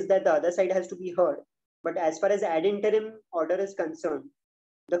rule is that the other side has to be heard. But as far as ad interim order is concerned,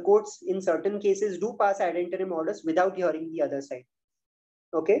 the courts in certain cases do pass ad interim orders without hearing the other side.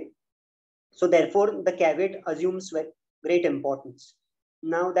 Okay. So therefore, the caveat assumes great importance.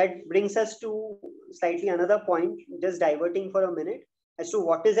 Now that brings us to slightly another point, just diverting for a minute, as to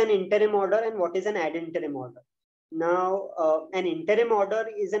what is an interim order and what is an ad interim order. Now, an interim order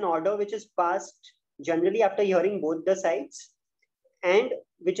is an order which is passed generally after hearing both the sides, and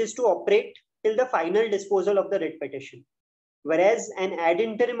which is to operate till the final disposal of the writ petition. Whereas an ad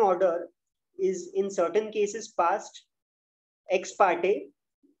interim order is in certain cases passed ex parte,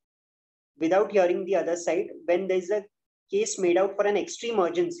 without hearing the other side, when there is a case made out for an extreme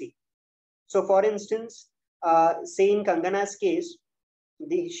urgency. So for instance, say in Kangana's case,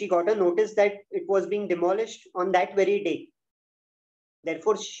 she got a notice that it was being demolished on that very day.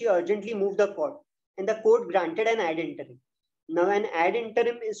 Therefore, she urgently moved the court, and the court granted an ad interim. Now, an ad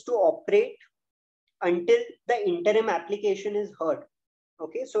interim is to operate until the interim application is heard.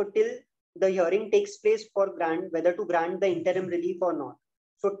 Okay, so till the hearing takes place for whether to grant the interim relief or not.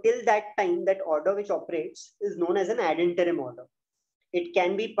 So till that time, that order which operates is known as an ad interim order. It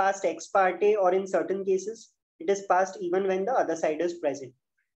can be passed ex parte, or in certain cases, it is passed even when the other side is present.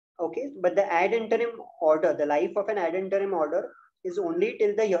 Okay, but the ad interim order, the life of an ad interim order is only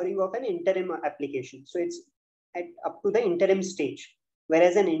till the hearing of an interim application. So it's up to the interim stage.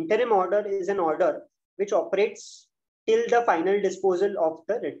 Whereas an interim order is an order which operates till the final disposal of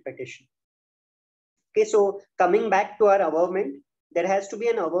the writ petition. Okay, so coming back to our averment, there has to be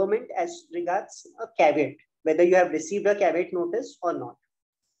an averment as regards a caveat, whether you have received a caveat notice or not.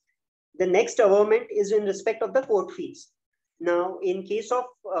 The next averment is in respect of the court fees. Now, in case of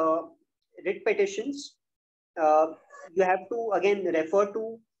writ petitions, you have to again refer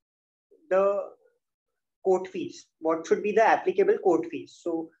to the court fees. What should be the applicable court fees?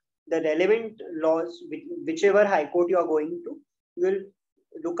 So the relevant laws, whichever high court you are going to, you will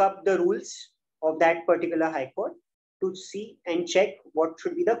look up the rules of that particular high court to see and check what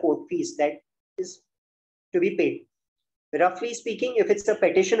should be the court fees that is to be paid. Roughly speaking, if it's a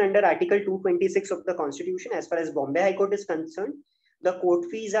petition under Article 226 of the Constitution, as far as Bombay High Court is concerned, the court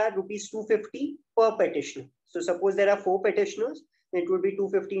fees are rupees 250 per petitioner. So suppose there are 4 petitioners, it would be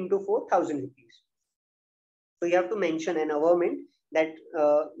 250 into 4,000 rupees. So you have to mention an averment that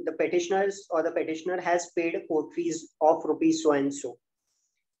the petitioners or the petitioner has paid court fees of rupees so and so.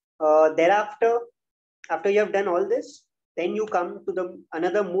 Thereafter, after you have done all this, then you come to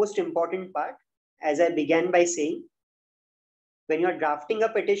another most important part, as I began by saying. When you are drafting a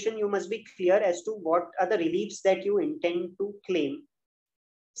petition, you must be clear as to what are the reliefs that you intend to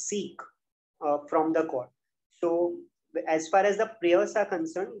seek from the court. So as far as the prayers are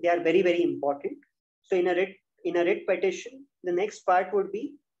concerned, they are very, very important. So in a writ petition, the next part would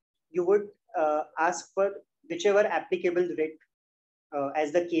be, you would ask for whichever applicable writ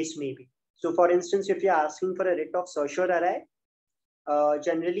as the case may be. So for instance, if you're asking for a writ of certiorari,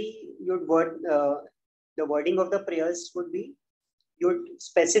 generally the wording of the prayers would be, you would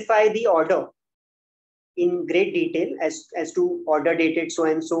specify the order in great detail as to order dated so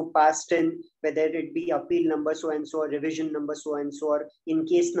and so, passed in, whether it be appeal number so and so, or revision number so and so, or in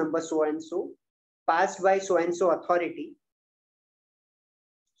case number so and so, passed by so and so authority.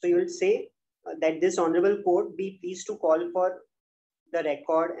 So you will say that this honorable court be pleased to call for the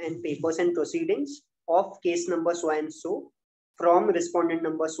record and papers and proceedings of case number so and so from respondent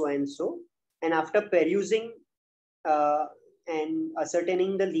number so and so, and after perusing and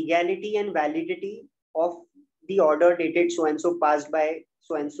ascertaining the legality and validity of the order dated so and so, passed by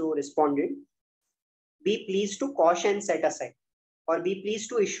so and so respondent, be pleased to quash and set aside, or be pleased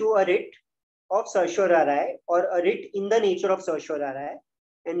to issue a writ of certiorari or a writ in the nature of certiorari,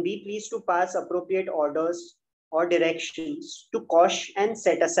 and be pleased to pass appropriate orders or directions to quash and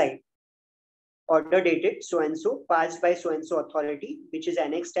set aside order dated so and so, passed by so and so authority, which is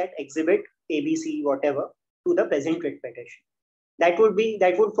annexed at exhibit ABC whatever to the present writ petition. That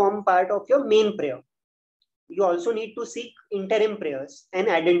would form part of your main prayer. You also need to seek interim prayers and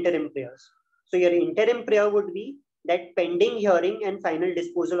ad interim prayers. So your interim prayer would be that pending hearing and final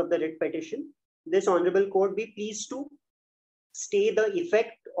disposal of the writ petition, this honorable court be pleased to stay the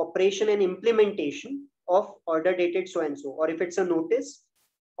effect, operation and implementation of order dated so and so, or if it's a notice,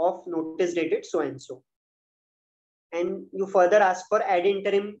 of notice dated so and so. And you further ask for ad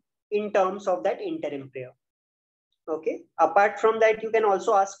interim in terms of that interim prayer. Okay. Apart from that, you can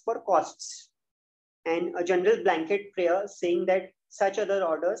also ask for costs and a general blanket prayer saying that such other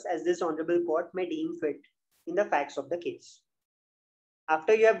orders as this honorable court may deem fit in the facts of the case.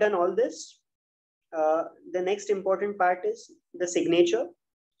 After you have done all this, the next important part is the signature.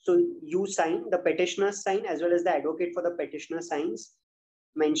 So you sign, the petitioner sign, as well as the advocate for the petitioner signs,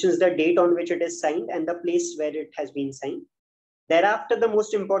 mentions the date on which it is signed and the place where it has been signed. Thereafter, the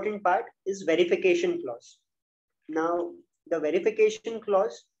most important part is verification clause. Now, the verification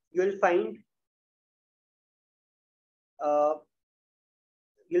clause, you will find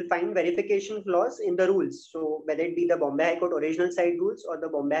verification clause in the rules. So whether it be the Bombay High Court original side rules or the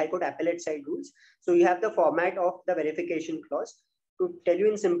Bombay High Court appellate side rules. So you have the format of the verification clause. To tell you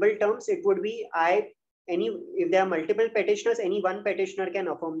in simple terms, it would be if there are multiple petitioners, any one petitioner can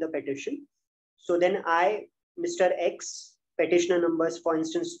affirm the petition. So then I, Mr. X, petitioner numbers, for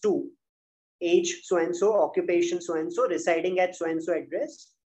instance, 2, age so-and-so, occupation so-and-so, residing at so-and-so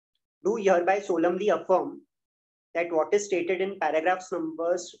address, do hereby solemnly affirm that what is stated in paragraphs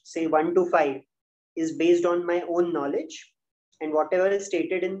numbers, say 1 to 5, is based on my own knowledge, and whatever is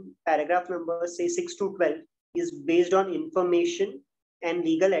stated in paragraph numbers, say 6 to 12, is based on information and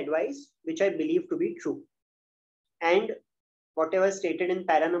legal advice, which I believe to be true. And whatever stated in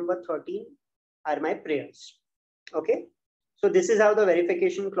para number 13 are my prayers. Okay. So this is how the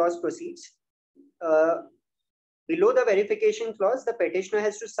verification clause proceeds. Below the verification clause, the petitioner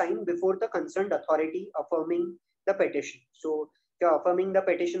has to sign before the concerned authority affirming the petition. So if you're affirming the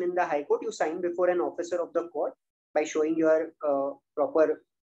petition in the High Court, you sign before an officer of the court by showing your proper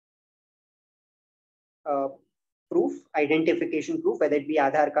proof, identification proof, whether it be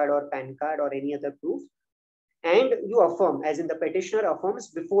Aadhaar card or PAN card or any other proof. And you affirm, as in the petitioner affirms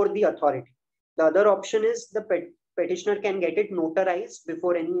before the authority. The other option is the petitioner can get it notarized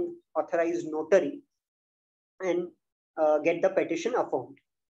before any authorized notary and get the petition affirmed.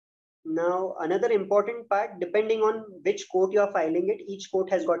 Now, another important part, depending on which court you are filing it, each court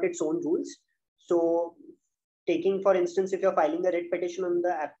has got its own rules. So taking, for instance, if you're filing a writ petition on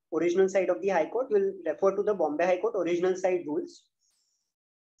the original side of the High Court, you'll refer to the Bombay High Court original side rules,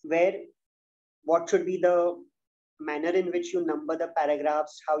 where what should be the manner in which you number the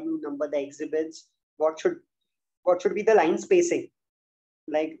paragraphs, how you number the exhibits, what should be the line spacing.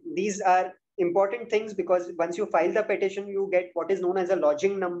 Like, these are important things, because once you file the petition, you get what is known as a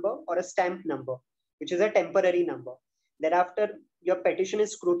lodging number or a stamp number, which is a temporary number. Thereafter, your petition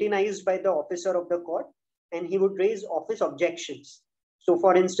is scrutinized by the officer of the court, and he would raise office objections. So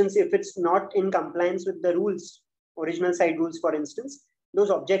for instance, if it's not in compliance with the rules, original side rules, for instance, those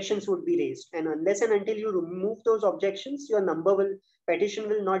objections would be raised. And unless and until you remove those objections, your petition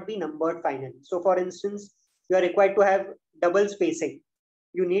will not be numbered finally. So for instance, you are required to have double spacing.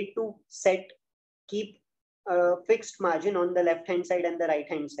 You need to keep a fixed margin on the left-hand side and the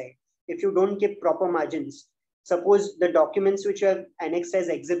right-hand side. If you don't keep proper margins, suppose the documents which you have annexed as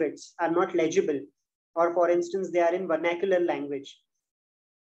exhibits are not legible, or for instance, they are in vernacular language.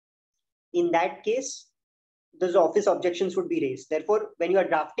 In that case, those office objections would be raised. Therefore, when you are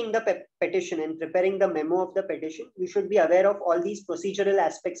drafting the petition and preparing the memo of the petition, you should be aware of all these procedural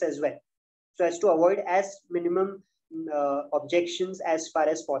aspects as well, so as to avoid as minimum objections as far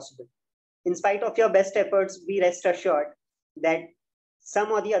as possible. In spite of your best efforts, be rest assured that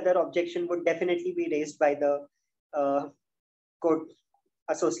some or the other objection would definitely be raised by the court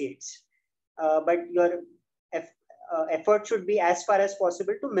associates. But your effort should be as far as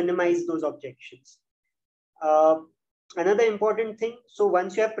possible to minimize those objections. Another important thing, so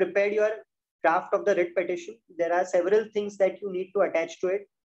once you have prepared your draft of the writ petition, there are several things that you need to attach to it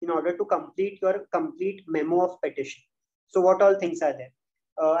in order to complete your complete memo of petition. So what all things are there?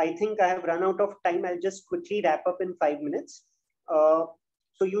 I think I have run out of time. I'll just quickly wrap up in 5 minutes.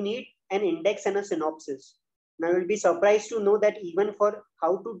 So you need an index and a synopsis. Now you'll be surprised to know that even for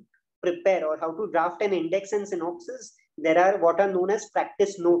how to prepare or how to draft an index and synopsis, there are what are known as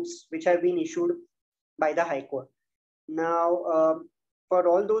practice notes, which have been issued by the High Court. Now, for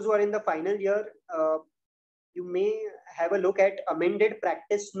all those who are in the final year, you may have a look at amended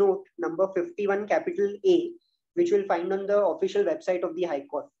practice note number 51 capital A, which you'll find on the official website of the High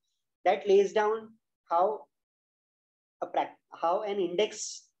Court. That lays down how an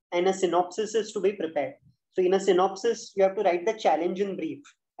index and a synopsis is to be prepared. So in a synopsis, you have to write the challenge in brief,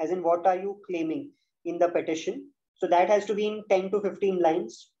 as in what are you claiming in the petition. So that has to be in 10 to 15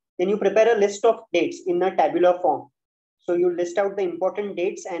 lines. Then you prepare a list of dates in a tabular form. So you list out the important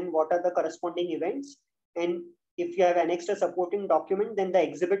dates and what are the corresponding events. And if you have annexed a supporting document, then the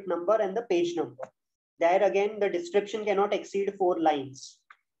exhibit number and the page number. There again, the description cannot exceed 4 lines.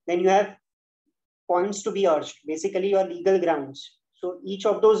 Then you have points to be urged, basically your legal grounds. So each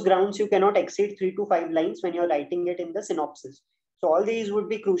of those grounds you cannot exceed 3 to 5 lines when you're writing it in the synopsis. So all these would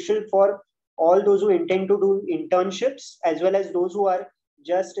be crucial for all those who intend to do internships, as well as those who are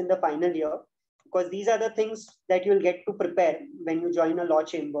just in the final year, because these are the things that you'll get to prepare when you join a law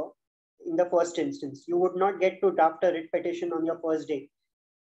chamber in the first instance. You would not get to draft a writ petition on your first day.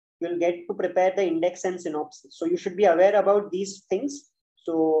 You'll get to prepare the index and synopsis. So you should be aware about these things.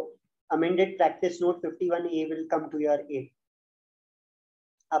 So amended practice note 51A will come to your aid.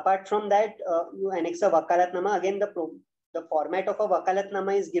 Apart from that, you annex a vakalatnama. Again, the format of a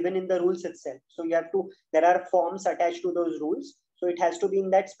vakalatnama is given in the rules itself. So you have to, there are forms attached to those rules. So it has to be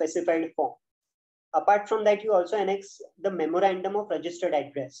in that specified form. Apart from that, you also annex the memorandum of registered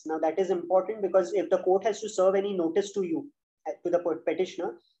address. Now that is important, because if the court has to serve any notice to you, to the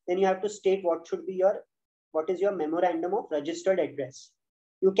petitioner, then you have to state what is your memorandum of registered address.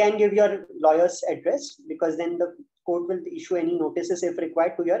 You can give your lawyer's address, because then the court will issue any notices if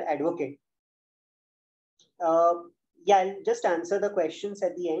required to your advocate. Yeah, I'll just answer the questions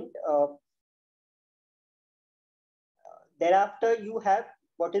at the end. Thereafter, you have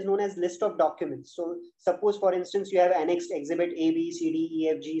what is known as list of documents. So suppose, for instance, you have annexed exhibit A, B, C, D, E,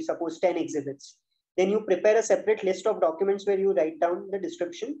 F, G, suppose 10 exhibits. Then you prepare a separate list of documents where you write down the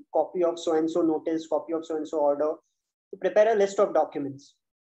description, copy of so-and-so notice, copy of so-and-so order. To prepare a list of documents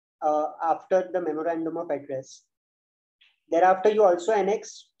after the memorandum of address. Thereafter, you also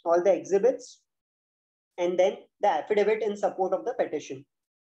annex all the exhibits and then the affidavit in support of the petition.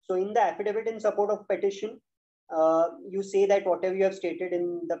 So in the affidavit in support of petition, you say that whatever you have stated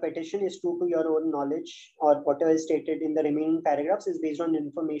in the petition is true to your own knowledge, or whatever is stated in the remaining paragraphs is based on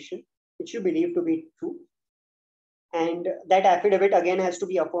information which you believe to be true. And that affidavit again has to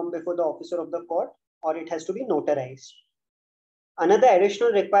be affirmed before the officer of the court, or it has to be notarized. Another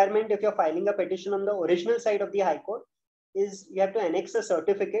additional requirement if you're filing a petition on the original side of the High Court is you have to annex a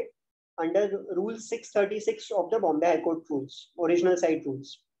certificate under Rule 636 of the Bombay High Court rules, original side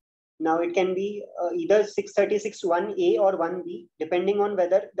rules. Now it can be either 636 1A or 1B, depending on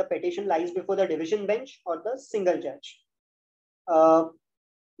whether the petition lies before the division bench or the single judge.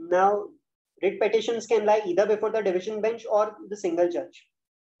 Now, writ petitions can lie either before the division bench or the single judge.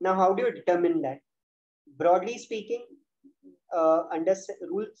 Now, how do you determine that? Broadly speaking, under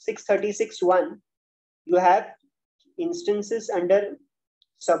Rule 636(1), you have instances under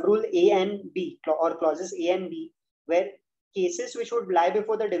Subrule A and B, or clauses A and B, where cases which would lie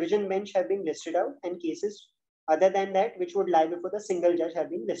before the division bench have been listed out, and cases other than that which would lie before the single judge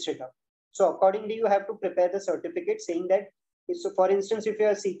have been listed out. So accordingly, you have to prepare the certificate saying that, so for instance, if you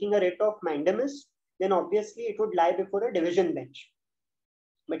are seeking a writ of mandamus, then obviously it would lie before a division bench.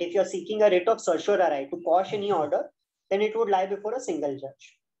 But if you are seeking a writ of certiorari to quash any order, then it would lie before a single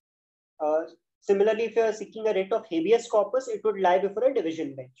judge. Similarly, if you are seeking a writ of habeas corpus, it would lie before a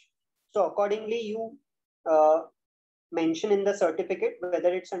division bench. So accordingly, you mention in the certificate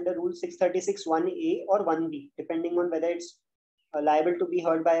whether it's under Rule 636 1A or 1B, depending on whether it's liable to be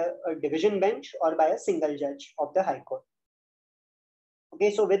heard by a division bench or by a single judge of the High Court.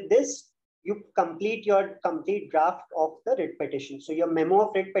 Okay, so with this, you complete your complete draft of the writ petition. So your memo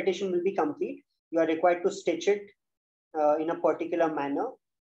of writ petition will be complete. You are required to stitch it in a particular manner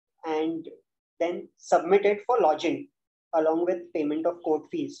and then submit it for lodging along with payment of court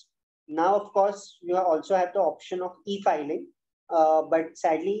fees. Now, of course, you also have the option of e-filing, but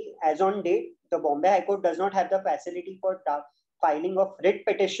sadly, as on date, the Bombay High Court does not have the facility for filing of writ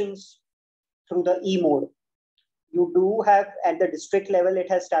petitions through the e-mode. You do have at the district level, it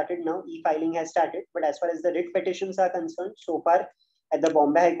has started now, e-filing has started, but as far as the writ petitions are concerned, so far at the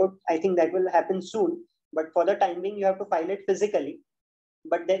Bombay High Court, I think that will happen soon, but for the time being, you have to file it physically.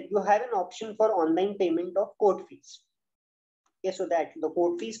 But then you have an option for online payment of court fees. Okay, so that the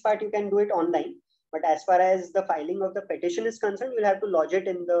court fees part, you can do it online, but as far as the filing of the petition is concerned, you'll have to lodge it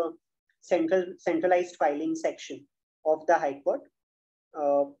in the centralized filing section of the High Court.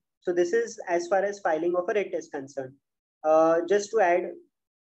 So this is as far as filing of a writ is concerned. Just to add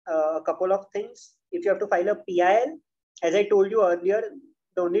a couple of things, if you have to file a PIL, as I told you earlier,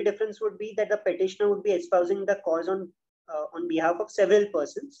 the only difference would be that the petitioner would be espousing the cause on behalf of several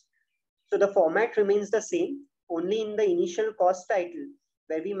persons. So the format remains the same. Only in the initial cause title,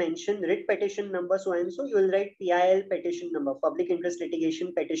 where we mention writ petition number so and so, you will write PIL petition number, public interest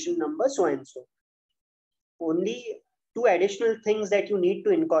litigation petition number so and so. Only two additional things that you need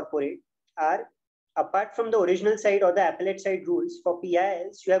to incorporate are, apart from the original side or the appellate side rules, for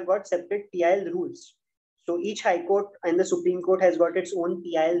PILs, you have got separate PIL rules. So each High Court and the Supreme Court has got its own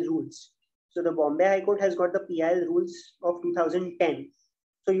PIL rules. So the Bombay High Court has got the PIL rules of 2010.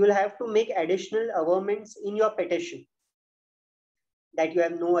 So you will have to make additional averments in your petition that you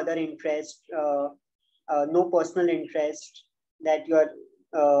have no other interest, no personal interest, that you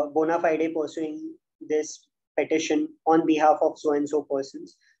are bona fide pursuing this petition on behalf of so-and-so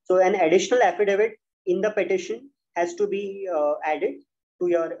persons. So an additional affidavit in the petition has to be added to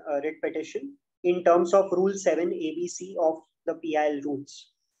your writ petition in terms of Rule 7 ABC of the PIL rules.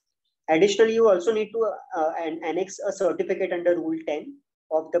 Additionally, you also need to annex a certificate under Rule 10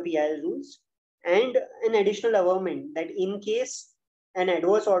 of the PIL rules, and an additional averment that in case an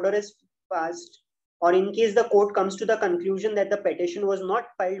adverse order is passed, or in case the court comes to the conclusion that the petition was not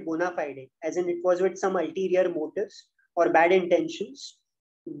filed bona fide, as in it was with some ulterior motives or bad intentions,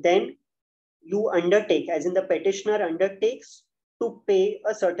 then you undertake, as in the petitioner undertakes, to pay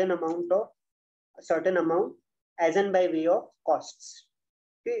a certain amount as in by way of costs.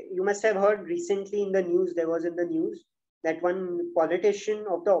 Okay, you must have heard recently in the news, there was in the news that one politician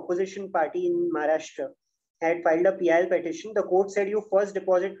of the opposition party in Maharashtra had filed a PIL petition. The court said you first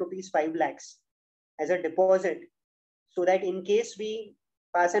deposit rupees 5 lakhs as a deposit, so that in case we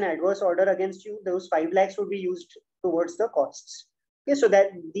pass an adverse order against you, those 5 lakhs would be used towards the costs. Okay, so that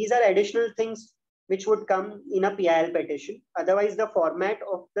these are additional things which would come in a PIL petition. Otherwise, the format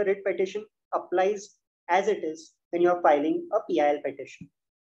of the writ petition applies as it is when you are filing a PIL petition.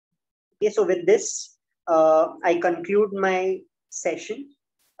 Okay, so with this, I conclude my session.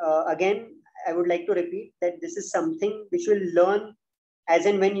 Again, I would like to repeat that this is something which will learn as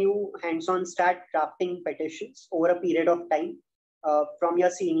and when you hands-on start drafting petitions over a period of time from your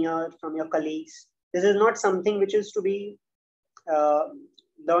senior, from your colleagues. This is not something which is to be uh,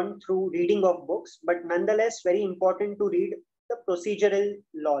 learned through reading of books, but nonetheless very important to read the procedural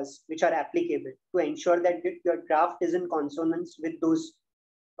laws which are applicable to ensure that your draft is in consonance with those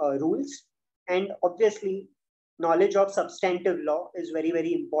rules. And obviously, knowledge of substantive law is very,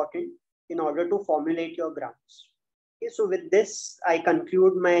 very important in order to formulate your grounds. Okay, so with this, I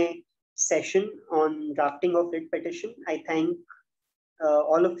conclude my session on drafting of writ petition. I thank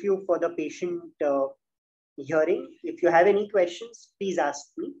all of you for the patient hearing. If you have any questions, please ask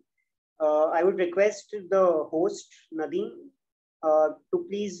me. I would request the host, Nadeem, to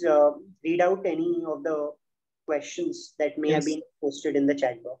please read out any of the questions that may have been posted in the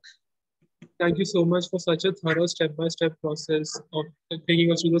chat box. Thank you so much for such a thorough step-by-step process of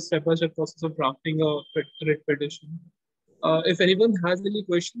taking us through the step-by-step process of drafting a writ petition. If anyone has any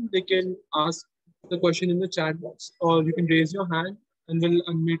question, they can ask the question in the chat box, or you can raise your hand and we'll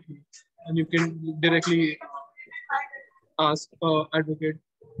unmute you, and you can directly ask Advocate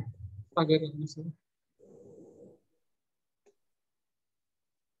Sagar.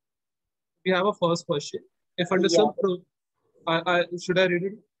 We have a first question. If under some should I read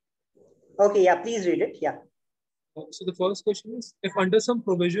it? Okay, yeah, please read it. Yeah. So the first question is, if under some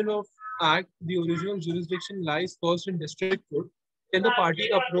provision of Act, the original jurisdiction lies first in District Court, can the party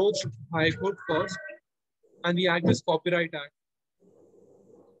approach High Court first? And the Act is Copyright Act.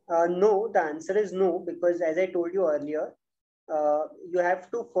 No, the answer is no, because as I told you earlier, you have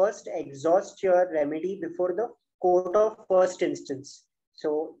to first exhaust your remedy before the court of first instance.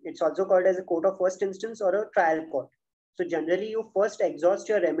 So it's also called as a court of first instance or a trial court. So generally, you first exhaust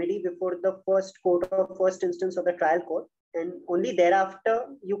your remedy before the first court of first instance or the trial court, and only thereafter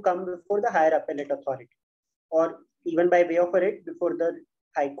you come before the higher appellate authority, or even by way of a writ before the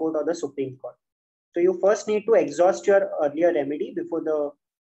High Court or the Supreme Court. So you first need to exhaust your earlier remedy before the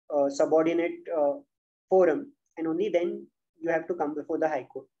subordinate forum, and only then you have to come before the High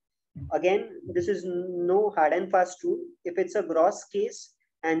Court. Again, this is no hard and fast rule. If it's a gross case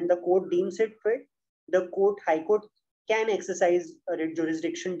and the court deems it fit, the High Court can exercise a writ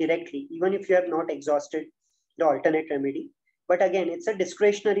jurisdiction directly, even if you have not exhausted the alternate remedy. But again, it's a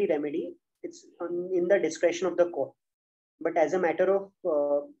discretionary remedy. It's in the discretion of the court. But as a matter of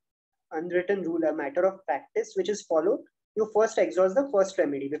unwritten rule, a matter of practice which is followed, you first exhaust the first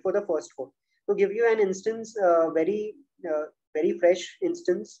remedy before the first court. To give you an instance, very fresh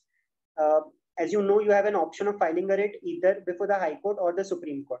instance, as you know, you have an option of filing a writ either before the High Court or the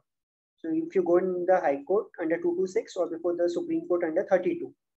Supreme Court. So if you go in the High Court under 226 or before the Supreme Court under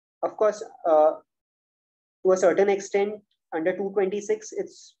 32, of course, to a certain extent, under 226,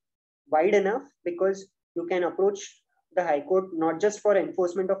 it's wide enough because you can approach the High Court not just for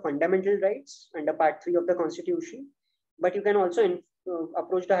enforcement of fundamental rights under Part 3 of the Constitution, but you can also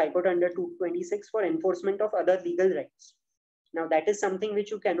approach the High Court under 226 for enforcement of other legal rights. Now, that is something which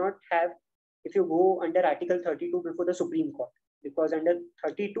you cannot have if you go under Article 32 before the Supreme Court, because under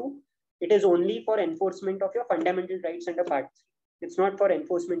 32, it is only for enforcement of your fundamental rights under Part 3. It's not for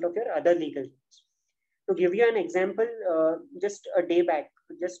enforcement of your other legal rights. To give you an example, just a day back,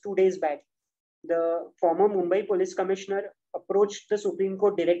 just 2 days back, the former Mumbai Police Commissioner approached the Supreme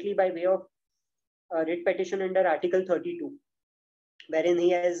Court directly by way of a writ petition under Article 32, wherein he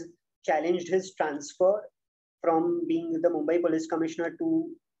has challenged his transfer from being the Mumbai Police Commissioner to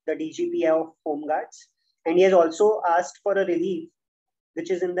the DGP of Home Guards. And he has also asked for a relief, which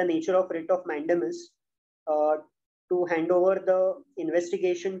is in the nature of writ of mandamus, to hand over the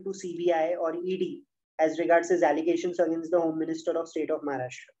investigation to CBI or ED as regards his allegations against the Home Minister of State of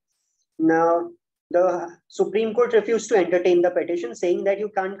Maharashtra. Now, the Supreme Court refused to entertain the petition, saying that you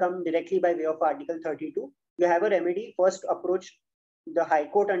can't come directly by way of Article 32. You have a remedy. First, approach the High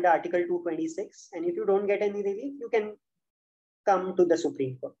Court under Article 226. And if you don't get any relief, you can come to the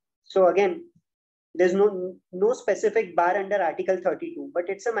Supreme Court. So again, there's no specific bar under Article 32, but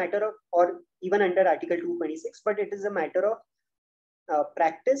it's a matter of, or even under Article 226, but it is a matter of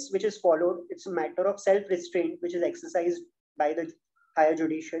practice which is followed. It's a matter of self-restraint which is exercised by the higher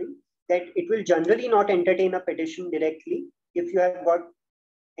judiciary, that it will generally not entertain a petition directly if you have got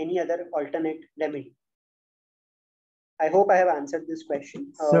any other alternate remedy. I hope I have answered this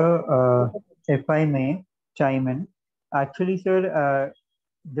question. So, if I may chime in, Actually, sir,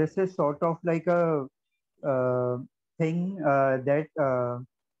 this is sort of like a thing that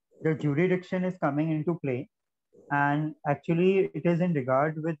the jurisdiction is coming into play, and actually it is in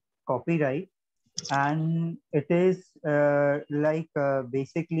regard with copyright, and it is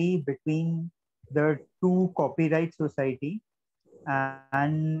basically between the two copyright society,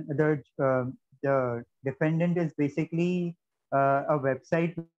 and the defendant is basically a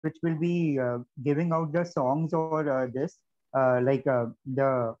website which will be giving out the songs or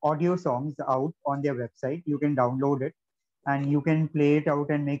the audio songs out on their website. You can download it and you can play it out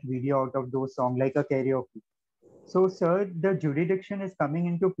and make video out of those songs like a karaoke. So, sir, the jurisdiction is coming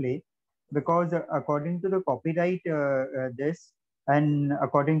into play because according to the copyright, this and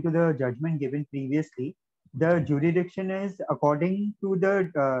according to the judgment given previously, the jurisdiction is according to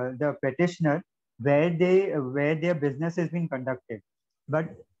the petitioner where their business is being conducted.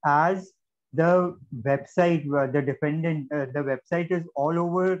 But as the website, the defendant, the website is all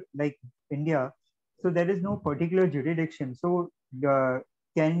over like India, so there is no particular jurisdiction. So,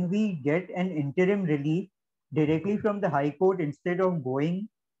 can we get an interim relief directly from the High Court instead of going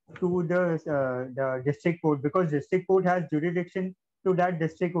to the district court, because district court has jurisdiction to that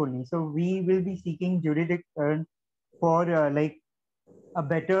district only. So we will be seeking jurisdiction for like a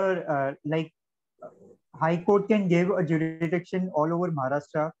better High Court can give a jurisdiction all over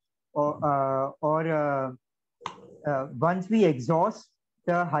Maharashtra, or once we exhaust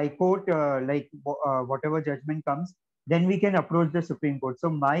the High Court, whatever judgment comes, then we can approach the Supreme Court. So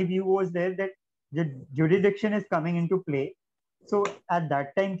my view was there that the jurisdiction is coming into play. So at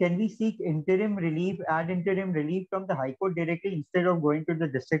that time, can we seek interim relief, add interim relief from the High Court directly instead of going to the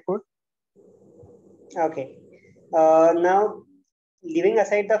district court? Okay. Now, leaving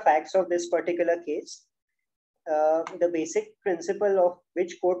aside the facts of this particular case, the basic principle of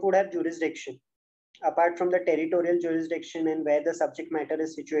which court would have jurisdiction, apart from the territorial jurisdiction and where the subject matter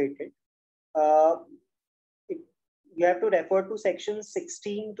is situated, you have to refer to sections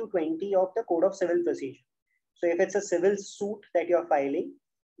 16 to 20 of the Code of Civil Procedure. So if it's a civil suit that you're filing,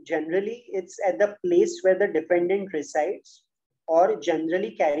 generally it's at the place where the defendant resides or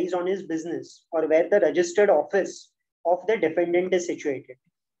generally carries on his business, or where the registered office of the defendant is situated.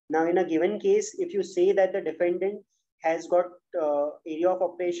 Now, in a given case, if you say that the defendant has got area of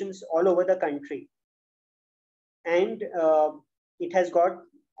operations all over the country, and it has got,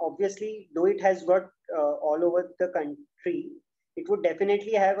 obviously, though it has got all over the country, it would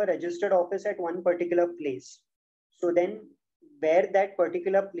definitely have a registered office at one particular place. So then where that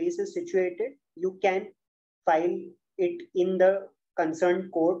particular place is situated, you can file it in the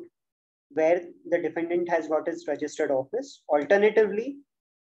concerned court where the defendant has got his registered office. Alternatively,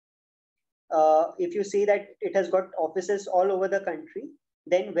 if you say that it has got offices all over the country,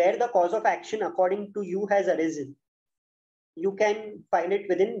 then where the cause of action according to you has arisen, you can file it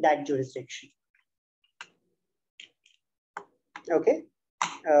within that jurisdiction. Okay.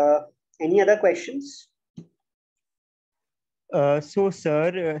 Any other questions? So,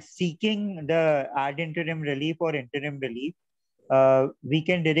 sir, seeking the ad interim relief or interim relief, we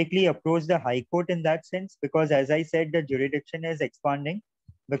can directly approach the High Court in that sense, because as I said, the jurisdiction is expanding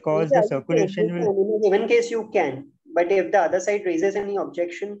because the circulation will... In a given case, you can. But if the other side raises any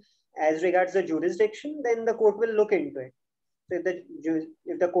objection as regards the jurisdiction, then the court will look into it. So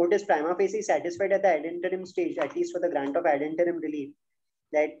if the court is prima facie satisfied at the ad interim stage, at least for the grant of ad interim relief,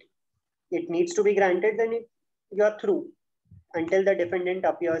 that it needs to be granted, then you're through until the defendant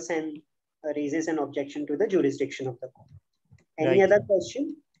appears and raises an objection to the jurisdiction of the court. Any other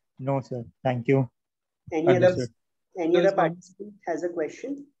question? No, sir. Thank you. Any other participant has a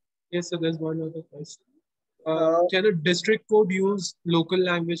question? Yes, sir. There's one other question. Can a district court use local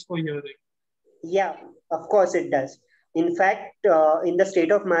language for hearing? Yeah, of course it does. In fact, in the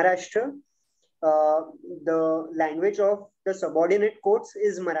state of Maharashtra, the language of the subordinate courts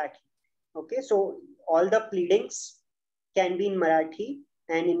is Marathi. Okay, so all the pleadings can be in Marathi,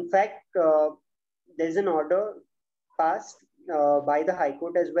 and in fact, there's an order passed by the High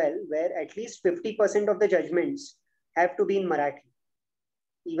Court as well, where at least 50% of the judgments have to be in Marathi.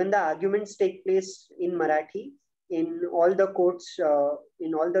 Even the arguments take place in Marathi in all the courts,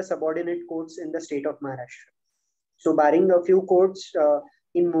 in all the subordinate courts in the state of Maharashtra. So barring a few courts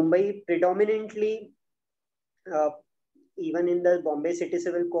in Mumbai, predominantly, even in the Bombay City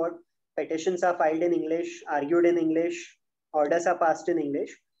Civil Court, petitions are filed in English, argued in English, orders are passed in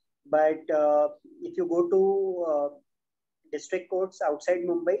English. But if you go to district courts outside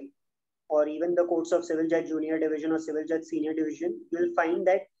Mumbai, or even the courts of Civil Judge Junior Division or Civil Judge Senior Division, you will find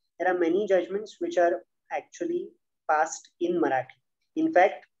that there are many judgments which are actually passed in Marathi. In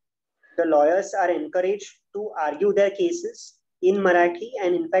fact, the lawyers are encouraged to argue their cases in Marathi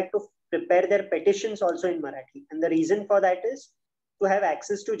and in fact to prepare their petitions also in Marathi. And the reason for that is to have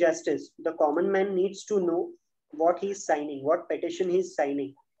access to justice. The common man needs to know what he's signing, what petition he's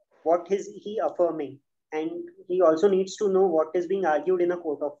signing, what is he affirming, and he also needs to know what is being argued in a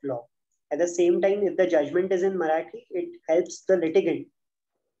court of law. At the same time, if the judgment is in Marathi, it helps the litigant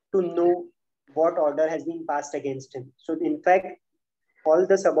to know what order has been passed against him. So in fact, all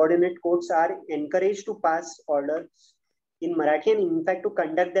the subordinate courts are encouraged to pass orders in Marathi and in fact to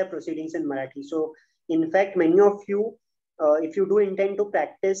conduct their proceedings in Marathi. So in fact, many of you, if you do intend to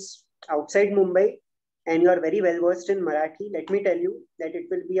practice outside Mumbai and you are very well versed in Marathi, let me tell you that it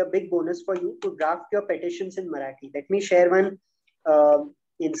will be a big bonus for you to draft your petitions in Marathi. Let me share one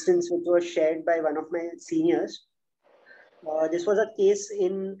instance which was shared by one of my seniors. This was a case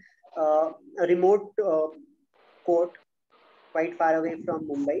in a remote court quite far away from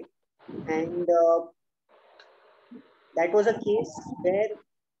Mumbai. And that was a case where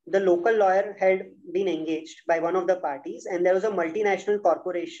the local lawyer had been engaged by one of the parties, and there was a multinational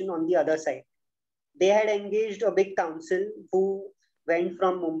corporation on the other side. They had engaged a big counsel who went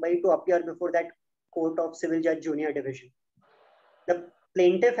from Mumbai to appear before that court of civil judge junior division. The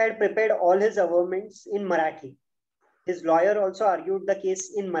plaintiff had prepared all his averments in Marathi. His lawyer also argued the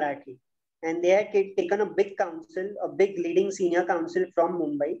case in Marathi. And they had taken a big counsel, a big leading senior counsel from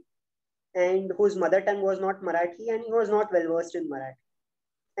Mumbai, and whose mother tongue was not Marathi, and he was not well versed in Marathi.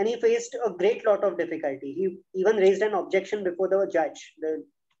 And he faced a great lot of difficulty. He even raised an objection before the judge, the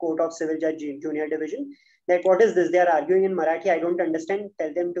Court of Civil Judge Junior Division, that what is this? They are arguing in Marathi. I don't understand.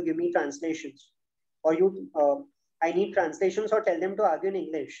 Tell them to give me translations. Or I need translations, or tell them to argue in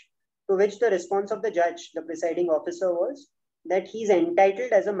English. To which the response of the judge, the presiding officer, was that he's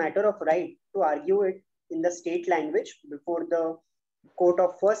entitled as a matter of right to argue it in the state language before the court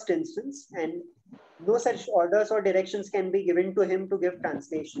of first instance, and no such orders or directions can be given to him to give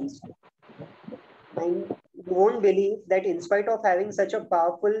translations. And you won't believe that in spite of having such a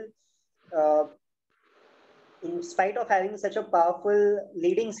powerful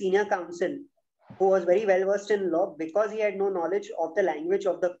leading senior counsel who was very well versed in law, because he had no knowledge of the language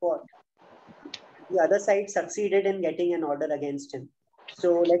of the court, the other side succeeded in getting an order against him.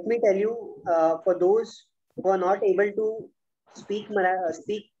 So let me tell you, for those who are not able to speak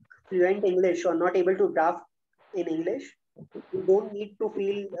fluent English or not able to draft in English, you don't need to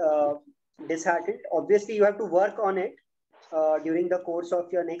feel disheartened. Obviously, you have to work on it during the course of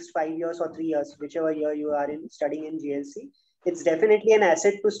your next 5 years or 3 years, whichever year you are in studying in GLC. It's definitely an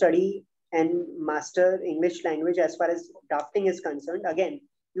asset to study and master English language as far as drafting is concerned. Again,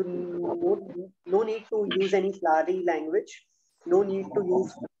 you no need to use any flowery language, no need to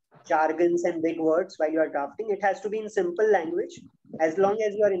use jargons and big words while you are drafting. It has to be in simple language. As long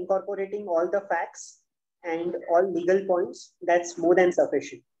as you are incorporating all the facts and all legal points, that's more than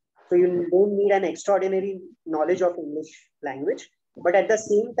sufficient. So you don't need an extraordinary knowledge of English language. But at the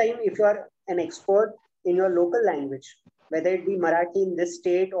same time, if you are an expert in your local language, whether it be Marathi in this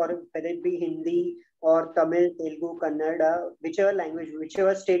state or whether it be Hindi or Tamil, Telugu, Kannada, whichever language,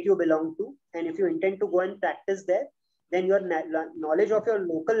 whichever state you belong to, and if you intend to go and practice there, then your knowledge of your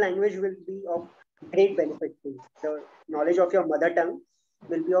local language will be of great benefit to you. The knowledge of your mother tongue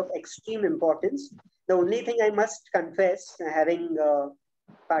will be of extreme importance. The only thing I must confess, having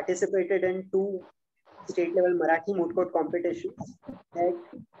participated in 2 state-level Marathi moot court competitions, that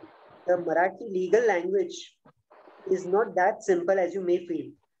the Marathi legal language is not that simple as you may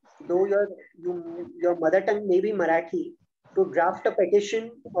feel. Though your mother tongue may be Marathi, to draft a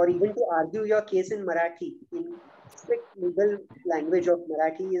petition or even to argue your case in Marathi, in strict legal language of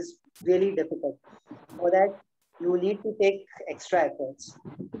Marathi, is really difficult. For that, you need to take extra efforts.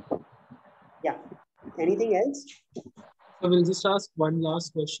 Yeah. Anything else? So we'll just ask one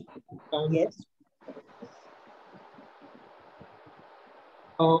last question. Yes.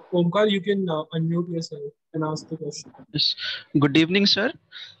 Omkar, you can unmute yourself and ask the question. Yes. Good evening, sir.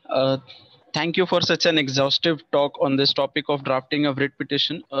 Thank you for such an exhaustive talk on this topic of drafting a writ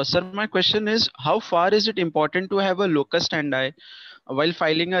petition. Sir, my question is, how far is it important to have a locus standi while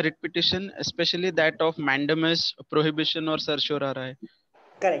filing a writ petition, especially that of mandamus, prohibition, or certiorari?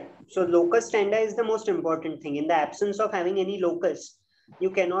 Correct. So locus standi is the most important thing. In the absence of having any locus, you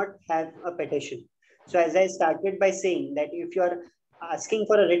cannot have a petition. So as I started by saying that if you are asking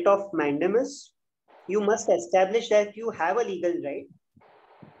for a writ of mandamus, you must establish that you have a legal right.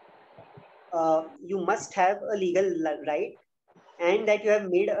 You must have a legal right, and that you have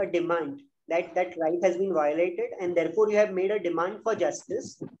made a demand that that right has been violated, and therefore you have made a demand for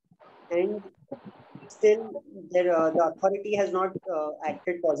justice, and still the authority has not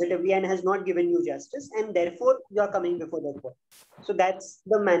acted positively and has not given you justice, and therefore you are coming before the court. So that's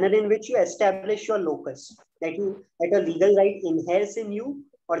the manner in which you establish your locus, that a legal right inheres in you,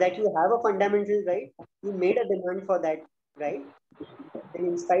 or that you have a fundamental right. You made a demand for that right, and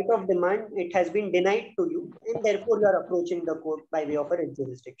in spite of demand, it has been denied to you, and therefore you are approaching the court by way of a writ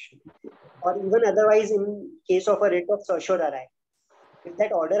jurisdiction. Or even otherwise, in case of a writ of certiorari, if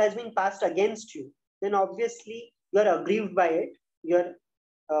that order has been passed against you, then obviously you are aggrieved by it.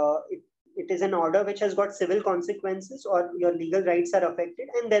 It is an order which has got civil consequences, or your legal rights are affected,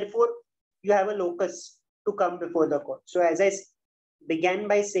 and therefore you have a locus to come before the court. So as I began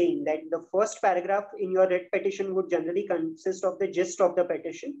by saying that the first paragraph in your writ petition would generally consist of the gist of the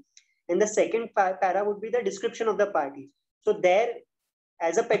petition, and the second para would be the description of the parties. So there,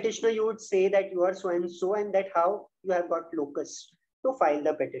 as a petitioner, you would say that you are so and so, and that how you have got locus to file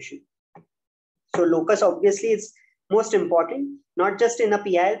the petition. So locus obviously is most important, not just in a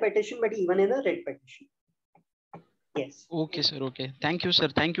PIL petition, but even in a writ petition. Yes. Okay, sir. Okay. Thank you, sir.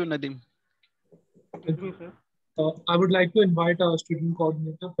 Thank you, Nadim. Thank you, sir. I would like to invite our student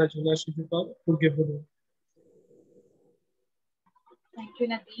coordinator, Prajwala Shishupal, to give the word. Thank you,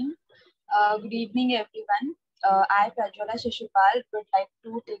 Nadeem. Good evening, everyone. I, Prajwala Shishupal, would like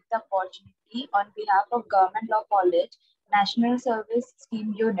to take the opportunity on behalf of Government Law College, National Service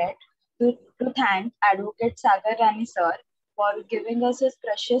Scheme Unit, to thank Advocate Sagar Rani sir for giving us his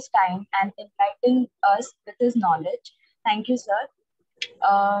precious time and enlightening us with his knowledge. Thank you, sir.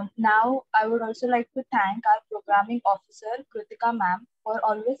 Now, I would also like to thank our programming officer, Kritika ma'am, for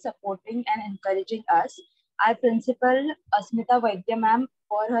always supporting and encouraging us, our principal, Asmita Vaidya ma'am,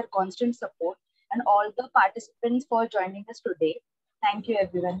 for her constant support, and all the participants for joining us today. Thank you,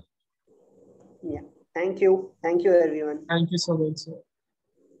 everyone. Yeah. Thank you. Thank you, everyone. Thank you so much, sir.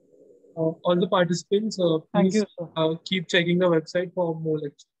 All the participants, Thank please you, sir. Keep checking the website for more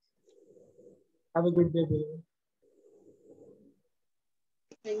lectures. Have a good day, everyone.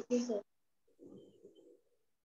 Thank you, sir.